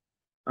point.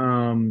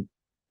 Um,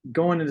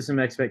 Going into some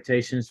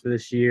expectations for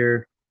this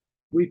year,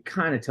 we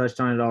kind of touched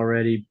on it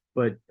already,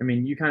 but I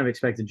mean, you kind of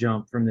expect a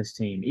jump from this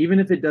team, even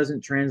if it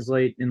doesn't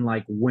translate in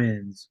like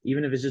wins,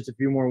 even if it's just a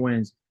few more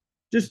wins,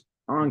 just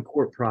on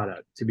court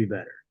product to be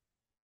better.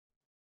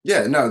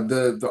 Yeah, no,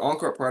 the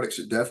on-court product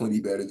should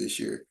definitely be better this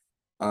year.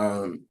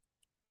 Um,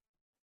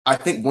 I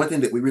think one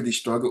thing that we really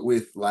struggled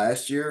with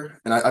last year,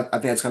 and I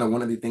think that's kind of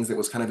one of the things that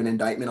was kind of an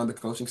indictment on the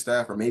coaching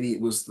staff, or maybe it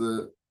was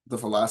the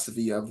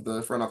philosophy of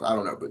the front office. I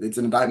don't know, but it's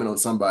an indictment on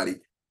somebody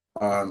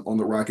on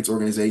the Rockets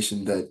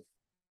organization that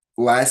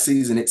last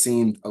season it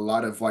seemed a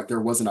lot of like there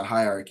wasn't a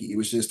hierarchy. It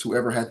was just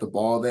whoever had the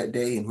ball that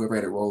day and whoever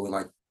had it rolling,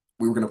 like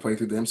we were gonna play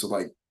through them. So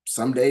like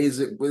some days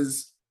it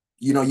was,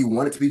 you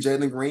want it to be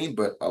Jalen Green,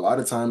 but a lot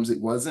of times it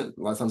wasn't.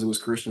 A lot of times it was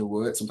Christian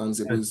Wood. Sometimes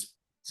it And was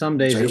some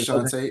days Jay it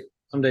wasn't. Shante.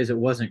 Some days it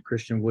wasn't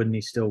Christian Wood, and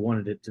he still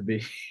wanted it to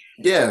be.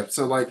 Yeah.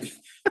 So like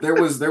there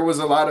was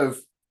a lot of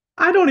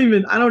I don't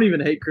even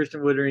hate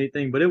Christian Wood or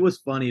anything, but it was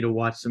funny to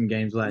watch some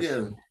games last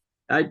year.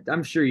 yeah.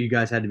 I'm sure you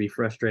guys had to be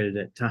frustrated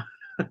at times.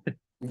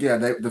 Yeah,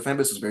 the fan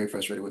base was very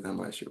frustrated with him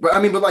last year. But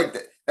I mean, but like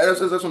that's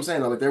what I'm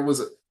saying. Though.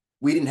 Like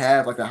we didn't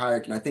have like a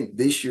hierarchy. And I think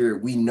this year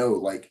we know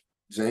like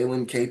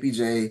Jalen,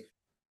 KPJ,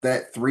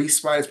 that three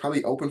spot is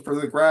probably open for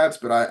the grabs.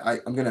 But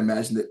I'm gonna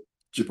imagine that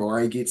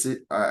Jabari gets it.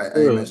 I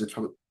Really? imagine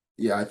probably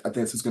yeah. I think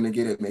that's who's gonna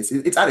get it.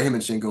 It's out of him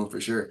and Shingun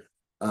for sure.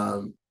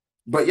 Um,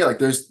 but yeah, like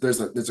there's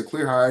a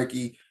clear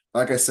hierarchy.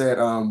 Like I said,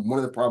 one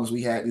of the problems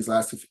we had these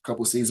last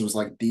couple seasons was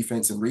like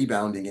defense and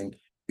rebounding, and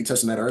we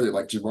touched on that earlier.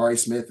 Like Jabari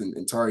Smith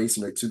and Tari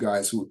Eason are two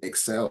guys who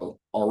excel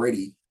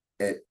already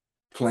at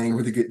playing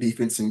really good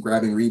defense and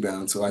grabbing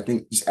rebounds. So I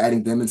think just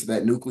adding them into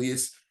that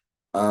nucleus,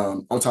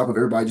 on top of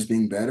everybody just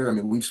being better. I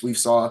mean, we've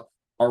saw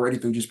already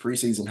through just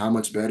preseason how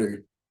much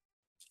better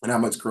and how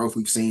much growth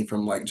we've seen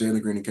from like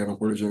Jalen Green and Kevin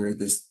Porter Jr.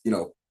 this,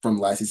 from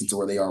last season to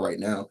where they are right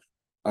now.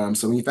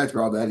 So when you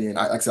factor all that in,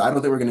 like I said, I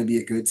don't think we're going to be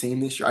a good team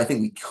this year. I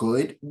think we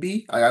could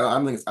be. I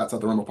don't think it's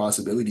outside the realm of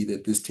possibility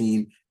that this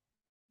team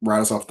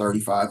rattles off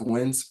 35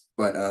 wins,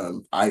 but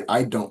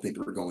I don't think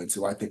we're going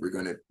to. I think we're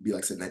going to be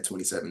like sitting at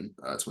 27,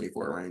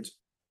 24 range.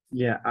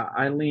 Yeah,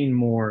 I lean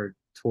more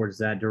towards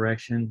that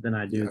direction than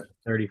I do Yeah, the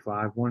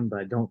 35 one, but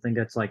I don't think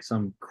that's like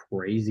some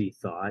crazy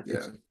thought if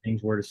yeah.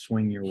 things were to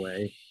swing your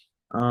way.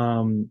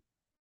 Um,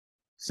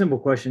 Simple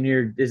question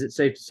here. Is it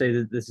safe to say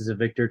that this is a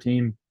victor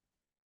team?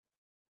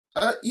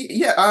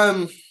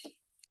 Yeah.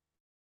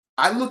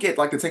 I look at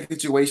like the tank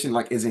situation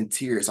like as in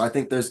tiers. I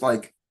think there's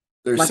Like,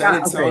 San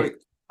Antonio.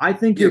 I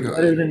think Yeah, you're go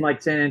better ahead. than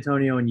like San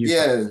Antonio and Utah.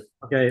 Yeah,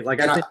 Okay, like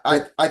I and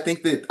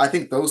think that I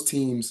think those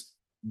teams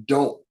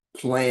don't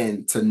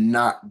plan to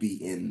not be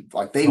in.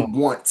 Like they oh,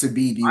 want to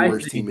be the I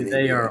worst think team in that the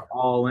they NBA. are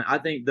all in. I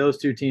think those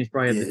two teams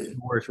probably have the Yeah, two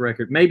worst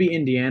record. Maybe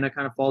Indiana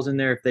kind of falls in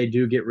there if they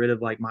do get rid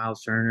of like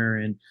Miles Turner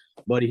and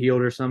Buddy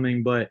Hield or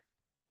something, but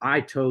I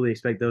totally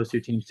expect those two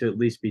teams to at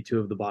least be two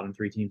of the bottom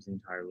three teams in the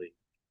entire league.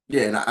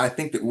 yeah, and I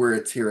think that we're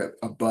a tier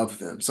above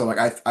them. So like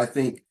I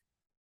think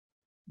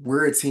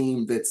we're a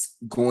team that's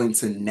going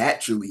to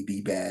naturally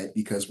be bad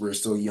because we're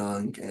still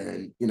young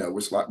and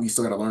we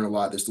still got to learn a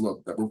lot. There's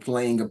still we're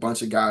playing a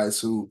bunch of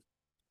guys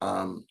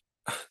um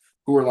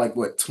who are like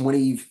what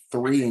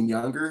 23 and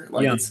younger.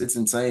 Like Yeah, it's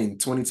insane.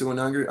 22 and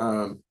younger.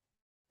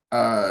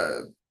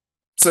 Uh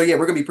so yeah,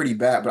 we're gonna be pretty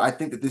bad, but I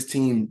think that this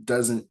team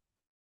doesn't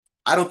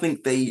I don't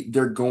think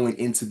they're going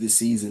into the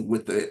season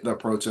with the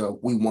approach of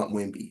we want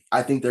Wimby.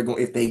 I think they're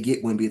going if they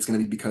get Wimby, it's going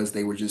to be because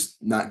they were just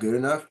not good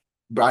enough.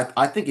 But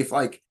I think if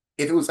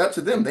it was up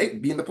to them,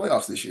 they'd be in the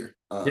playoffs this year.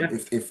 yeah,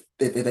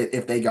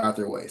 If they got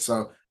their way.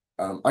 So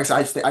like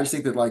I said, I just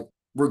think that like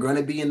we're going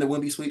to be in the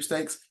Wimby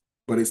sweepstakes,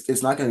 but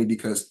it's not going to be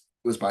because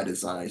it was by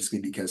design. It's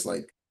going to be because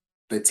like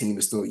the team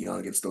is still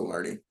young and still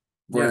learning.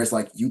 yeah. Whereas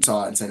like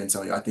Utah and San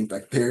Antonio, I think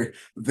like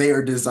they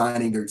are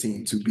designing their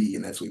team to be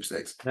in that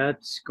sweepstakes.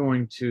 That's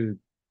going to.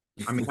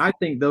 I mean, I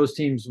think those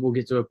teams will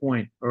get to a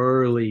point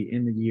early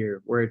in the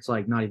year where it's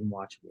like not even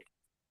watchable.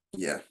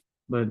 Yeah.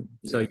 But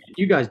so Yeah.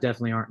 you guys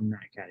definitely aren't in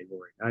that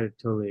category. I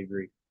totally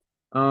agree.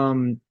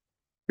 Um,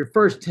 your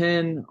first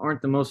 10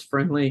 aren't the most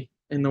friendly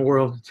in the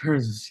world in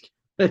terms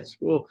of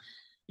schedule.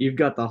 You've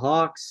got the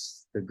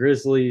Hawks, the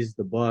Grizzlies,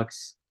 the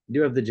Bucks. You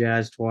do have the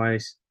Jazz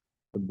twice,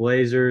 the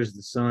Blazers,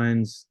 the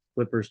Suns,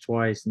 Clippers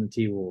twice, and the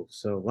T Wolves.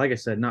 So, like I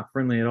said, not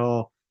friendly at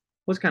all.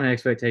 What's kind of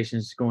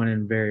expectations going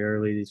in very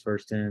early these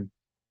first 10?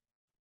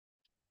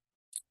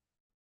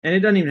 And it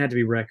doesn't even have to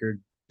be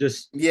record.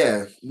 Just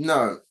Yeah,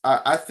 no,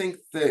 I think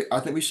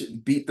we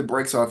should beat the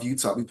brakes off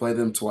Utah. We played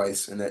them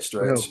twice in that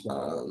I hope stretch.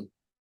 so.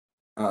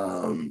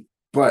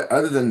 But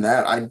other than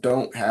that, I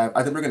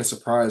think we're gonna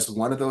surprise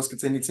one of those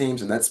contending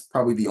teams, and that's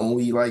probably the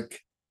only like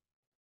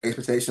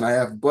expectation I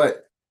have.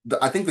 But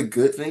I think the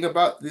good thing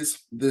about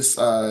this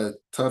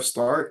tough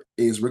start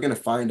is we're gonna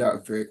find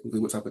out very quickly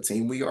what type of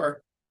team we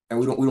are. And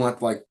we don't have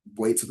to like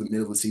wait till the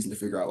middle of the season to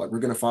figure out. Like we're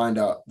gonna find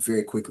out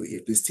very quickly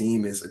if this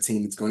team is a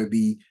team that's gonna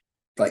be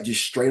like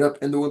just straight up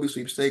in the Wembley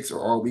sweepstakes, or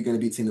are we gonna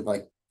be a team that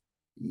like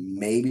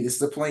maybe this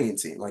is a playing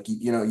team? Like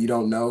you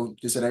don't know.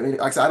 Just I mean,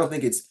 like I said, I don't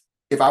think it's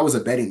if I was a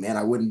betting man,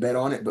 I wouldn't bet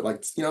on it. But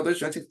like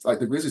there's like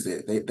the Grizzlies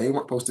did. They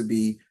weren't supposed to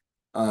be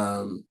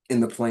in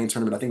the playing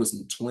tournament. I think it was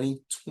in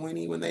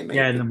 2020 when they Yeah,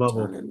 made in the the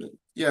bubble. tournament.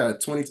 Yeah,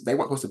 20 they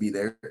weren't supposed to be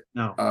there.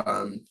 No,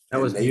 And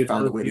they That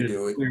found a was way to viewed as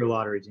do a it. clear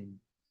lottery team.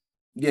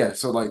 Yeah,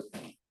 so like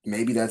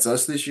maybe that's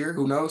us this year.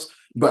 Who knows?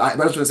 But I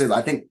was gonna say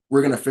I think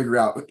we're gonna figure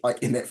out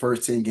like in that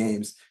first 10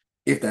 games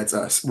if that's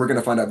us. We're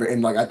gonna find out,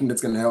 and like I think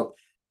that's gonna help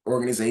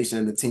organization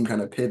and the team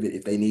kind of pivot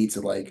if they need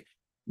to. Like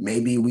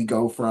maybe we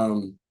go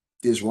from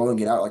just rolling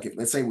it out. Like if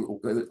let's say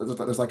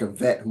there's like a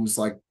vet who's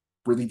like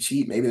really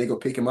cheap, maybe they go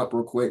pick him up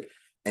real quick,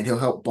 and he'll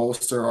help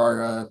bolster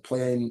our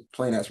playing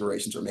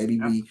aspirations. Or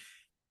Yeah,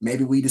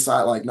 maybe we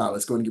decide like, no,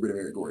 let's go and get rid of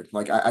Eric Gordon.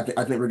 Like I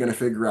think we're gonna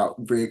figure out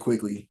very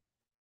quickly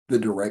the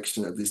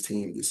direction of this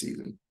team this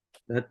season.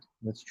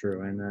 that's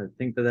true, and I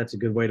think that that's a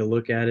good way to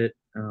look at it.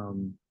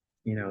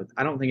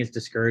 I don't think it's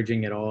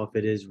discouraging at all if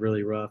it is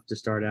really rough to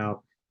start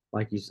out.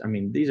 I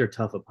mean, these are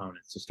tough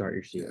opponents to start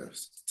your season, Yeah,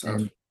 it's tough.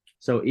 and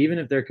so even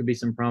if there could be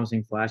some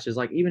promising flashes,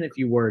 like even if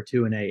you were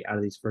 2-8 out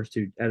of these first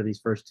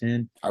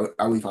 10, I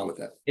would be fine with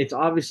that. it's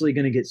obviously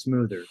going to get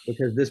smoother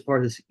because this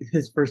part of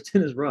this first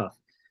 10 is rough.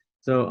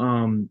 So,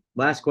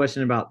 last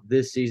question about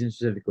this season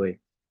specifically.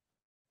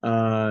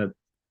 Uh,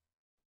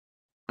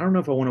 I don't know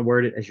if I want to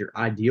word it as your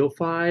ideal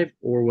five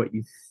or what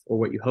you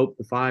hope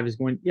the five is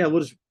going. Yeah,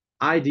 we'll just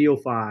ideal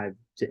five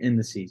to end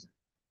the season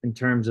in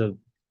terms of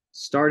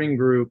starting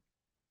group,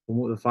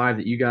 the five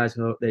that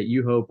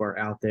you hope are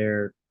out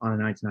there on a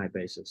night to night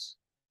basis.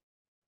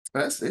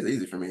 That's it's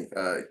easy for me.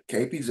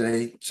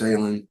 KPJ,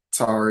 Jalen,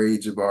 Tari,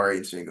 Jabari,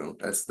 and Shingo.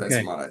 That's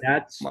Okay,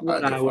 that's my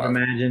what ideal I would five.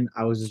 imagine.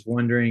 I was just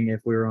wondering if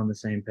we were on the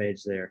same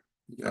page there.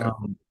 Yeah,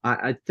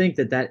 I think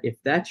that if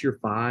that's your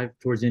five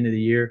towards the end of the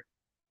year,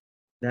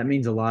 that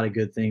means a lot of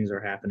good things are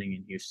happening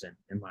in Houston,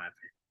 in my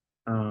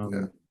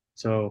opinion. yeah.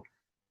 So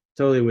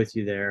totally with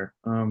you there.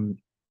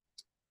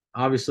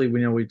 Obviously,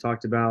 we know we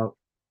talked about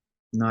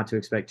not to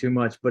expect too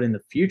much, but in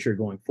the future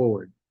going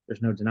forward,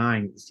 there's no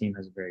denying that this team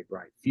has a very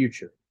bright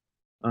future.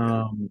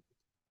 Yeah. Um,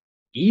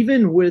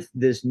 Even with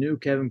this new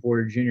Kevin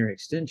Porter Jr.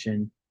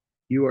 extension,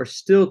 you are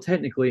still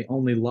technically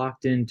only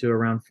locked into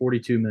around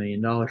 $42 million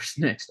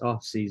next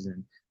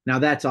offseason. Now,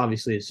 that's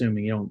obviously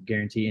assuming you don't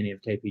guarantee any of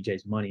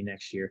KPJ's money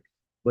next year,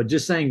 but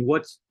just saying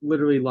what's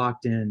literally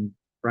locked in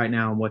right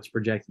now and what's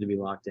projected to be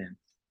locked in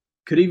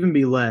could even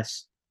be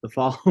less the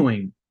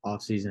following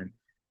offseason.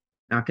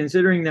 Now,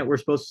 considering that we're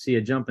supposed to see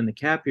a jump in the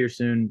cap here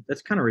soon,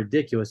 that's kind of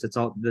ridiculous.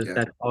 Yeah.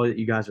 That's all that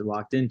you guys are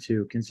locked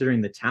into,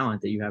 considering the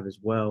talent that you have as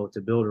well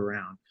to build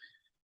around.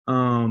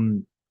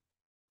 Um,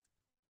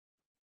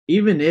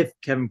 Even if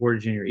Kevin Porter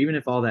Jr., even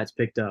if all that's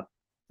picked up,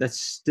 that's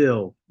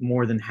still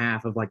more than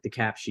half of like the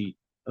cap sheet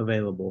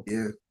available.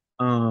 Yeah.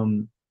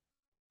 Um,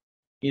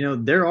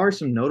 there are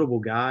some notable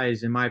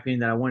guys, in my opinion,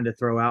 that I wanted to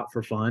throw out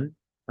for fun.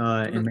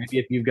 And Okay. maybe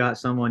if you've got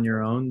some on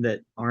your own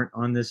that aren't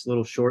on this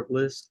little short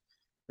list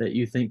that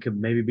you think could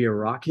maybe be a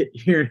rocket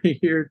here in a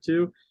year or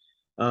two,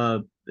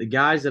 the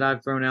guys that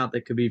I've thrown out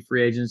that could be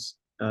free agents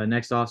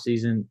next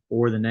offseason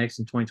or the next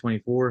in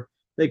 2024,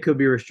 they could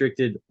be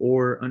restricted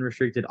or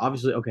unrestricted.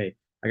 Obviously, okay,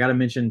 I got to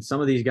mention some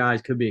of these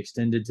guys could be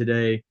extended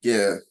today.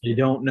 Yeah. You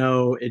don't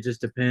know. It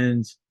just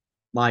depends.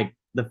 Like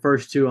the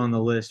first two on the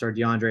list are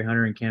DeAndre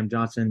Hunter and Cam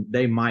Johnson.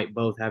 They might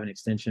both have an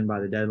extension by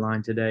the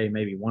deadline today.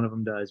 Maybe one of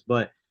them does.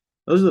 But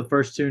those are the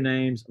first two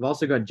names. I've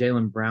also got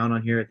Jalen Brown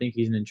on here. I think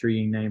he's an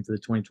intriguing name for the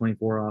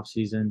 2024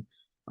 offseason.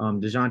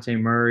 DeJounte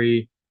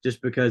Murray,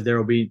 just because there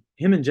will be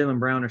him and Jalen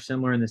Brown are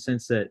similar in the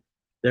sense that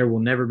there will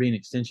never be an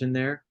extension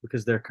there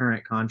because they're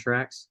current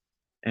contracts.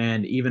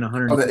 And even Oh,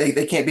 100,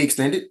 they can't be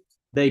extended?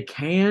 they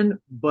can,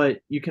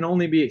 but you can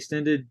only be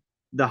extended.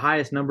 The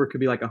highest number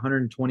could be like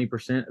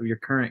 120% of your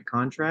current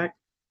contract.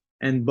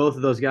 And both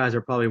of those guys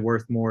are probably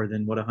worth more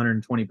than what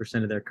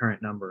 120% of their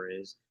current number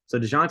is. So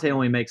DeJounte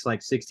only makes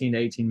like 16 to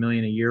 18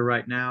 million a year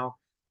right now.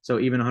 So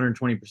even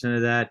 120%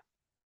 of that,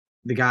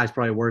 the guy's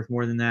probably worth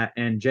more than that.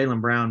 And Jalen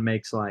Brown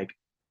makes like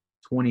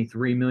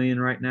 23 million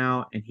right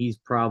now, and he's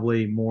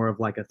probably more of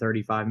like a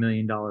 $35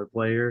 million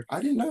player. I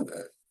didn't know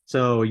that.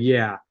 So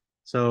yeah,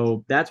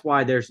 so that's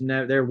why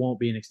there won't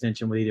be an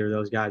extension with either of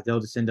those guys. They'll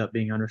just end up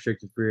being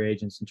unrestricted free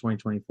agents in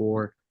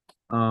 2024.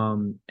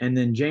 And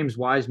then James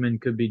Wiseman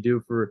could be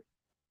due for.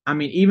 I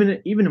mean,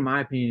 even in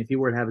my opinion, if he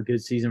were to have a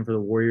good season for the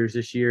Warriors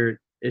this year,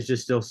 it's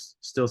just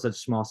still such a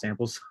small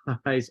sample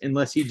size.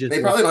 Unless he just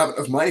They probably don't have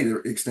enough money to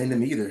extend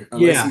him either,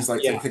 unless yeah he's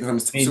like yeah. taking them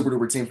I mean, super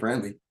duper team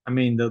friendly.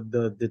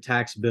 the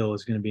tax bill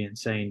is going to be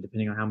insane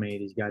depending on how many of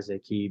these guys they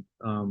keep.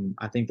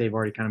 I think they've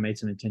already kind of made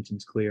some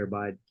intentions clear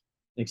by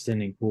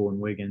extending Poole and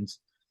Wiggins.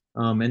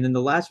 And then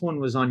the last one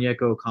was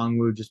Onyeka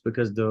Okongwu, just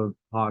because the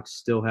Hawks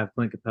still have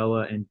Clint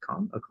Capella and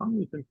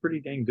Okongwu's been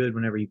pretty dang good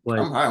whenever he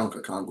plays. I'm high on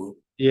Kakongu.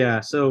 Yeah.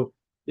 So,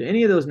 do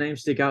any of those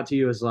names stick out to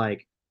you as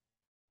like,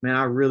 man,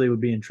 I really would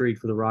be intrigued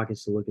for the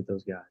Rockets to look at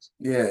those guys?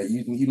 Yeah,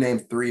 you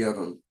named three of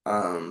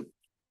them.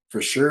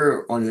 For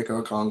sure,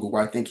 Onyeka Okongwu,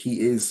 I think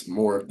he is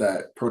more of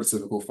that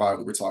prototypical five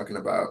we were talking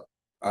about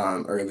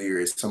earlier.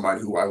 Is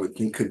somebody who I would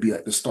think could be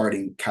like the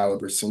starting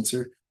caliber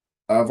center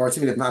of our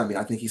team. If not, I mean,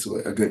 I think he's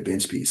a good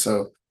bench piece.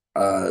 So,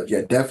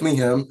 yeah, definitely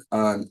him.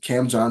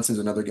 Cam Johnson's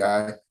another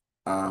guy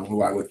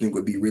who I would think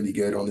would be really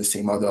good on this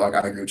team. Although, like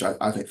I agree with you,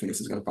 I think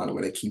Phoenix is going to find a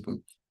way to keep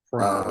him.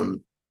 Probably.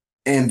 Um,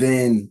 and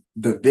then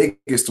the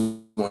biggest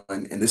one,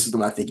 and this is the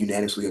one I think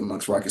unanimously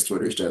amongst Rockets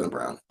Twitter is Jalen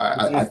Brown.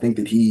 I Yeah, think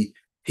that he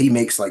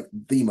makes like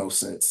the most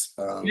sense.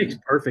 it makes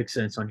perfect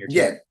sense on your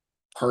team.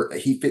 Yeah,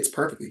 he fits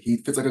perfectly. He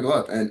fits like a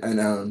glove.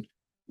 And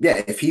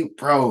yeah, if he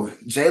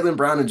Jalen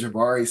Brown and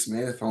Jabari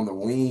Smith on the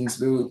wings,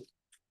 dude,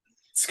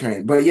 it's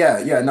crazy. But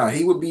yeah, no,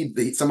 he would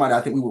be somebody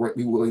I think we would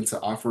be willing to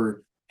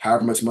offer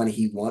however much money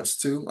he wants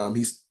to.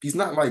 He's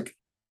not like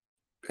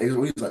he's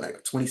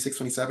like 26,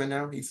 27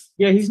 now.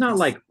 Yeah, he's not He's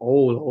like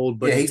old,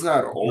 but yeah, he's he's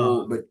not young.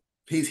 old, but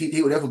he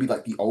would definitely be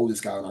like the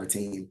oldest guy on our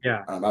team,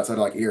 Yeah, outside of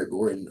like Eric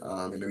Gordon,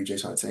 and maybe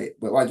Jason Tate.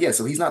 But like, yeah,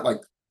 so he's not like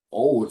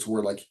old to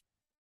where like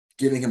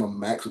giving him a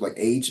max with like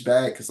age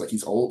back because like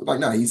he's old. But like,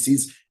 no,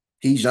 he's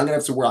young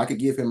enough to where I could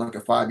give him like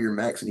a 5 year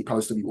max and he'd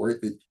probably still be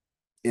worth it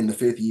in the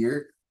fifth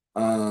year.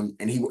 And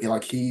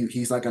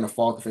he's not gonna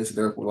fall off the face of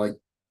the earth where like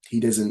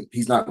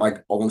he's not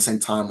like all on the same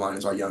timeline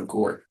as our young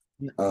core.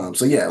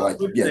 So yeah, I like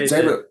would yeah,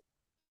 say that Jalen.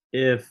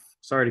 if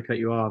sorry to cut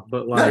you off,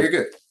 No, you're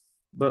good.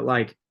 but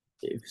like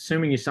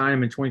assuming you sign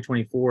him in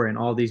 2024 and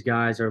all these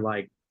guys are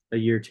like a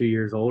year, 2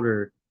 years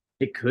older,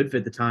 it could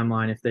fit the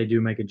timeline if they do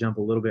make a jump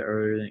a little bit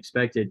earlier than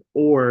expected.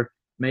 Or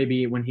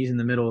maybe when he's in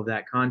the middle of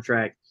that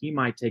contract, he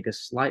might take a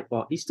slight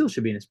fall. He still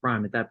should be in his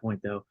prime at that point,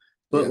 though.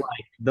 But Yeah,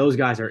 like those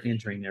guys are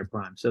entering their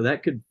prime. So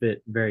that could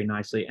fit very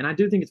nicely. And I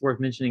do think it's worth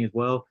mentioning as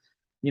well.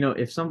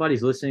 If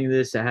somebody's listening to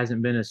this that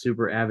hasn't been a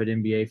super avid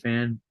NBA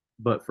fan,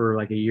 but for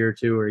like a year or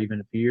two or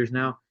even a few years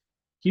now,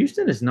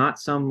 Houston is not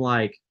some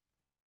like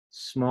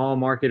small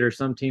market or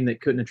some team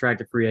that couldn't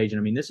attract a free agent.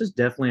 I mean, this is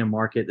definitely a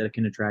market that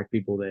can attract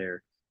people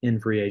there in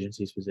free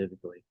agency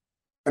specifically.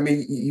 I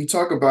mean, you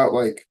talk about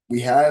like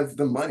we have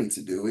the money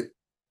to do it.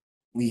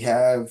 We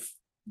have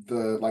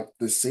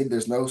the city.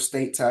 There's no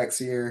state tax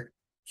here.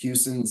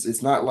 Houston's.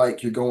 It's not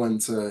like you're going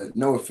to.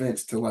 No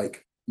offense to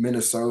like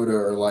Minnesota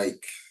or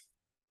like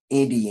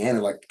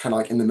Indiana, like kind of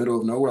like in the middle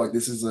of nowhere. Like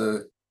this is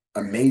a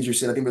major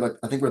city.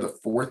 I think we're the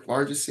fourth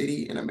largest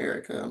city in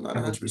America. I'm not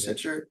I believe it. 100%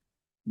 sure,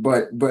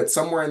 but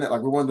somewhere in that,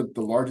 like we're one of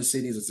the largest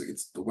cities.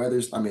 It's the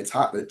weather's. I mean, it's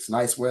hot, but it's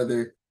nice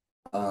weather.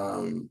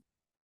 Um,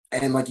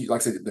 and like I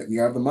said, we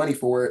have the money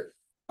for it.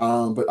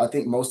 But I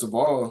think most of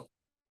all,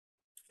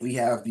 we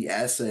have the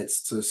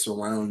assets to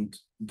surround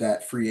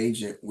that free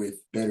agent with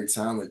better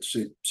talent.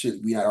 Should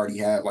we not already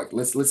have like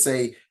let's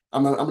say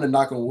I'm gonna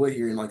knock on wood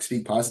here and like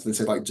speak positive and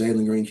say like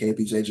Jalen Green,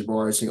 KPJ,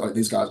 Jabari, like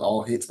these guys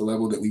all hit to the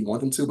level that we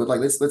want them to. But like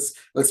let's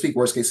speak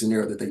worst case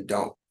scenario that they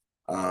don't.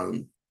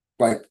 Um,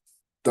 like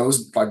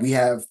those like we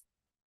have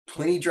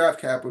plenty draft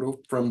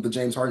capital from the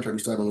James Harden trade we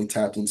still haven't really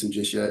tapped into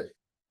just yet.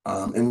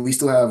 And we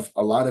still have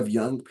a lot of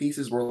young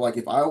pieces where like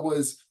I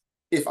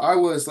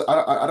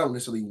don't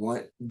necessarily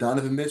want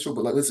Donovan Mitchell,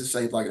 but like let's just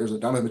say like there's a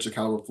Donovan Mitchell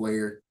caliber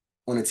player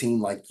on a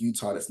team like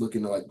Utah that's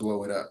looking to like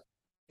blow it up.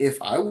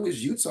 If I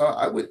was Utah,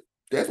 I would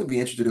definitely be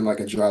interested in like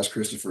a Josh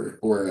Christopher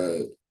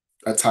or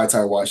a Ty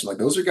Washington. Like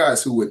those are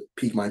guys who would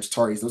pique my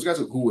targets. Those guys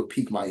who would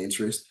pique my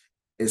interest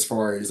as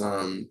far as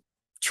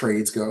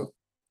trades go.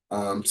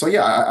 So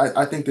yeah,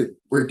 I think that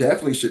we're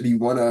definitely should be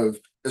one of,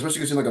 especially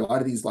because like a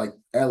lot of these like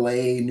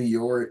LA, New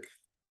York,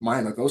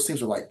 Miami, like those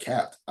teams are like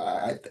capped.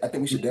 I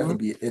think we should Mhm.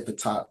 definitely be at the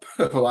top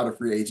of a lot of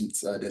free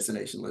agents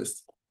destination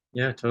lists.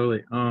 Yeah,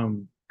 totally.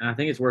 And I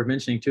think it's worth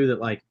mentioning too that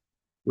like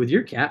with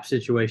your cap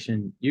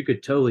situation, you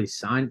could totally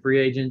sign free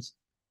agents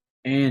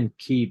and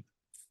keep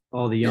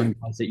all the Yeah, young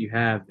guys that you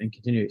have and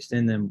continue to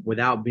extend them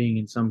without being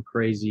in some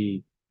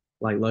crazy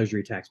like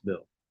luxury tax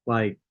bill.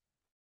 Like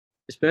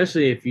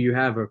especially if you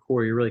have a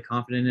core you're really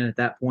confident in at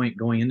that point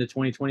going into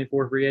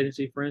 2024 free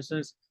agency, for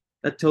instance,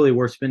 that's totally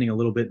worth spending a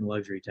little bit in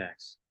luxury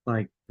tax,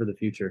 like for the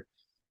future.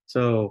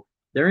 So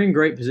they're in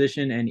great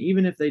position. And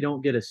even if they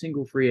don't get a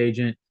single free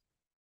agent,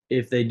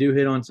 if they do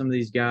hit on some of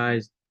these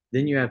guys,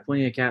 then you have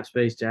plenty of cap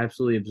space to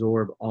absolutely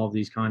absorb all of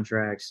these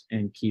contracts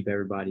and keep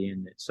everybody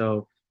in it.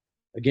 So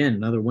again,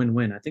 another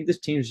win-win. I think this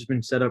team's just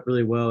been set up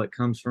really well. It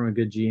comes from a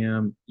good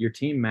GM. Your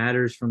team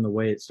matters from the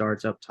way it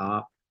starts up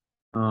top.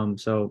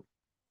 So,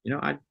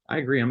 I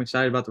agree. I'm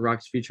excited about the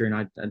Rockets' future, and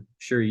I'm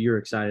sure you're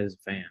excited as a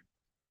fan.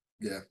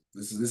 yeah.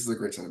 This is a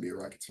great time to be a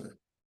Rockets fan.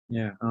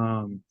 Yeah.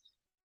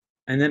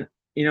 And then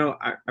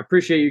I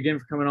appreciate you again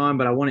for coming on,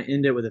 but I want to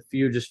end it with a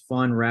few just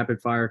fun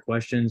rapid fire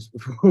questions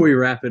before we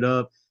wrap it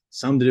up.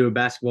 Some to do with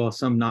basketball,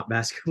 some not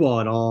basketball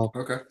at all.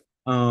 Okay,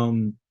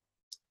 Um,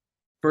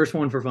 First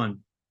one for fun.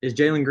 Is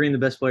Jalen Green the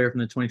best player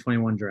from the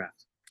 2021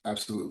 draft?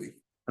 absolutely.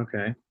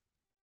 Okay.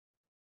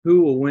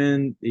 Who will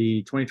win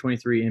the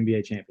 2023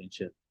 NBA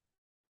championship?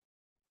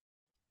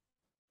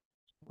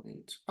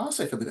 I'll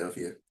say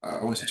Philadelphia.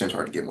 I want to see James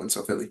Harden get one,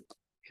 so Philly.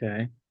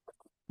 Okay.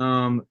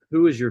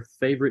 Who is your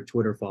favorite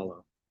Twitter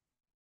follow?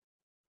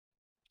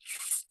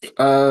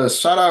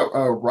 Shout out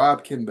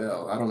Rob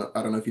Kimbell.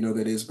 I don't know if you know who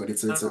that is, but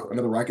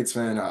another Rockets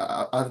fan.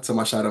 I'll tell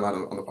my shout out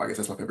on the podcast.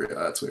 That's my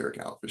favorite Twitter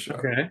account for sure.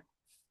 Okay.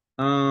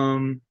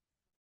 Um,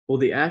 will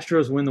the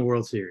Astros win the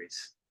World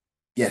Series?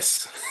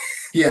 Yes,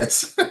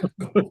 yes.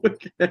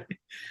 Okay.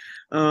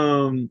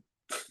 Um,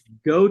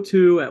 Go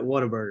to at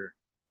Whataburger.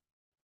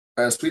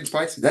 Sweet and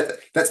spicy.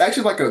 That's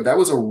actually like that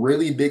was a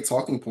really big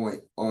talking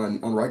point on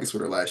Rockets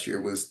Twitter last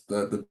year. Was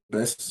the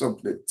best sweet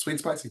and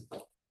spicy.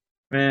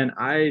 Man,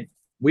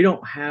 we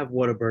don't have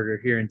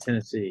Whataburger here in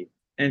Tennessee,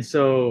 and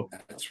so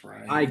That's I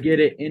right. get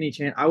it any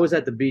chance. I was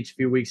at the beach a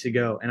few weeks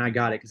ago, and I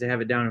got it because they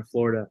have it down in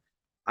Florida.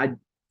 I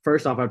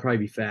First off, I'd probably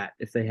be fat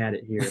if they had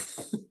it here,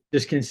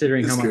 just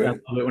considering how It's much I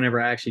good. love it whenever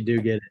I actually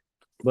do get it.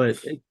 But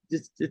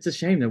it's a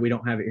shame that we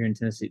don't have it here in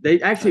Tennessee. They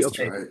actually That's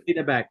okay, right. take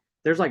that back.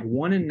 There's like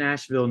one in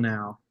Nashville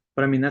now,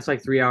 but I mean that's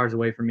like 3 hours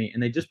away from me,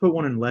 and they just put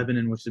one in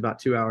Lebanon, which is about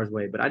 2 hours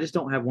away. But I just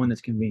don't have one that's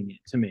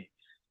convenient to me.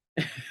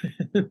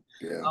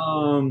 Yeah.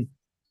 um,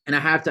 and I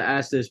have to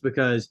ask this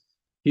because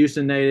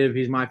Houston native,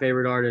 he's my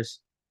favorite artist.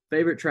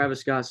 Favorite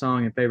Travis Scott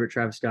song and favorite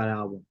Travis Scott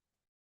album.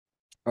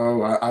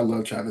 Oh, I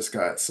love Travis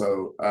Scott.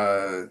 So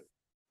I'm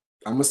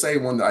gonna say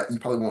one that you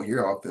probably won't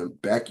hear often.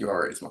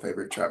 Backyard is my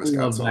favorite Travis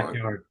Scott Love song.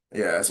 Backyard.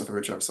 Yeah, that's my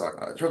favorite Travis song.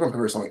 It's my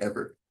favorite song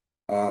ever.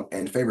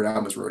 And favorite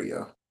album is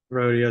Rodeo.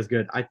 Rodeo's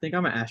good. I think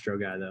I'm an Astro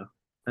guy though.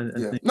 I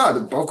Yeah, think no,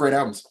 they're both great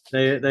albums.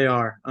 they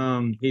are.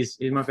 He's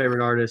my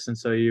favorite artist, and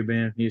so you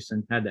being in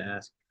Houston had to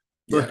ask.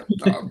 But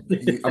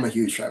Yeah, I'm a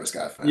huge Travis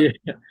Scott yeah.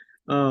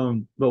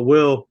 fan. But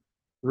Will,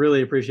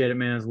 really appreciate it,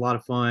 man. It was a lot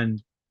of fun.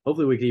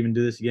 Hopefully we can even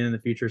do this again in the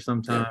future Yeah,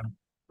 sometime.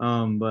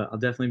 But I'll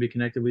definitely be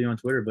connected with you on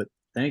Twitter. But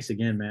thanks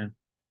again, man.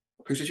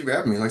 appreciate you for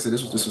having me. Like I said,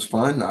 this was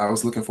fun. I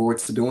was looking forward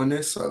to doing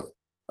this. So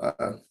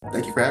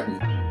thank you for having me.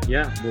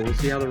 Yeah, well, we'll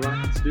see how the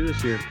Rockets do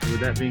this year. With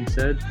that being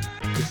said,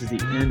 this is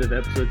the end of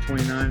episode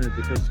 29 of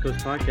the Coast to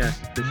Coast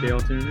podcast. Appreciate y'all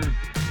tuning in.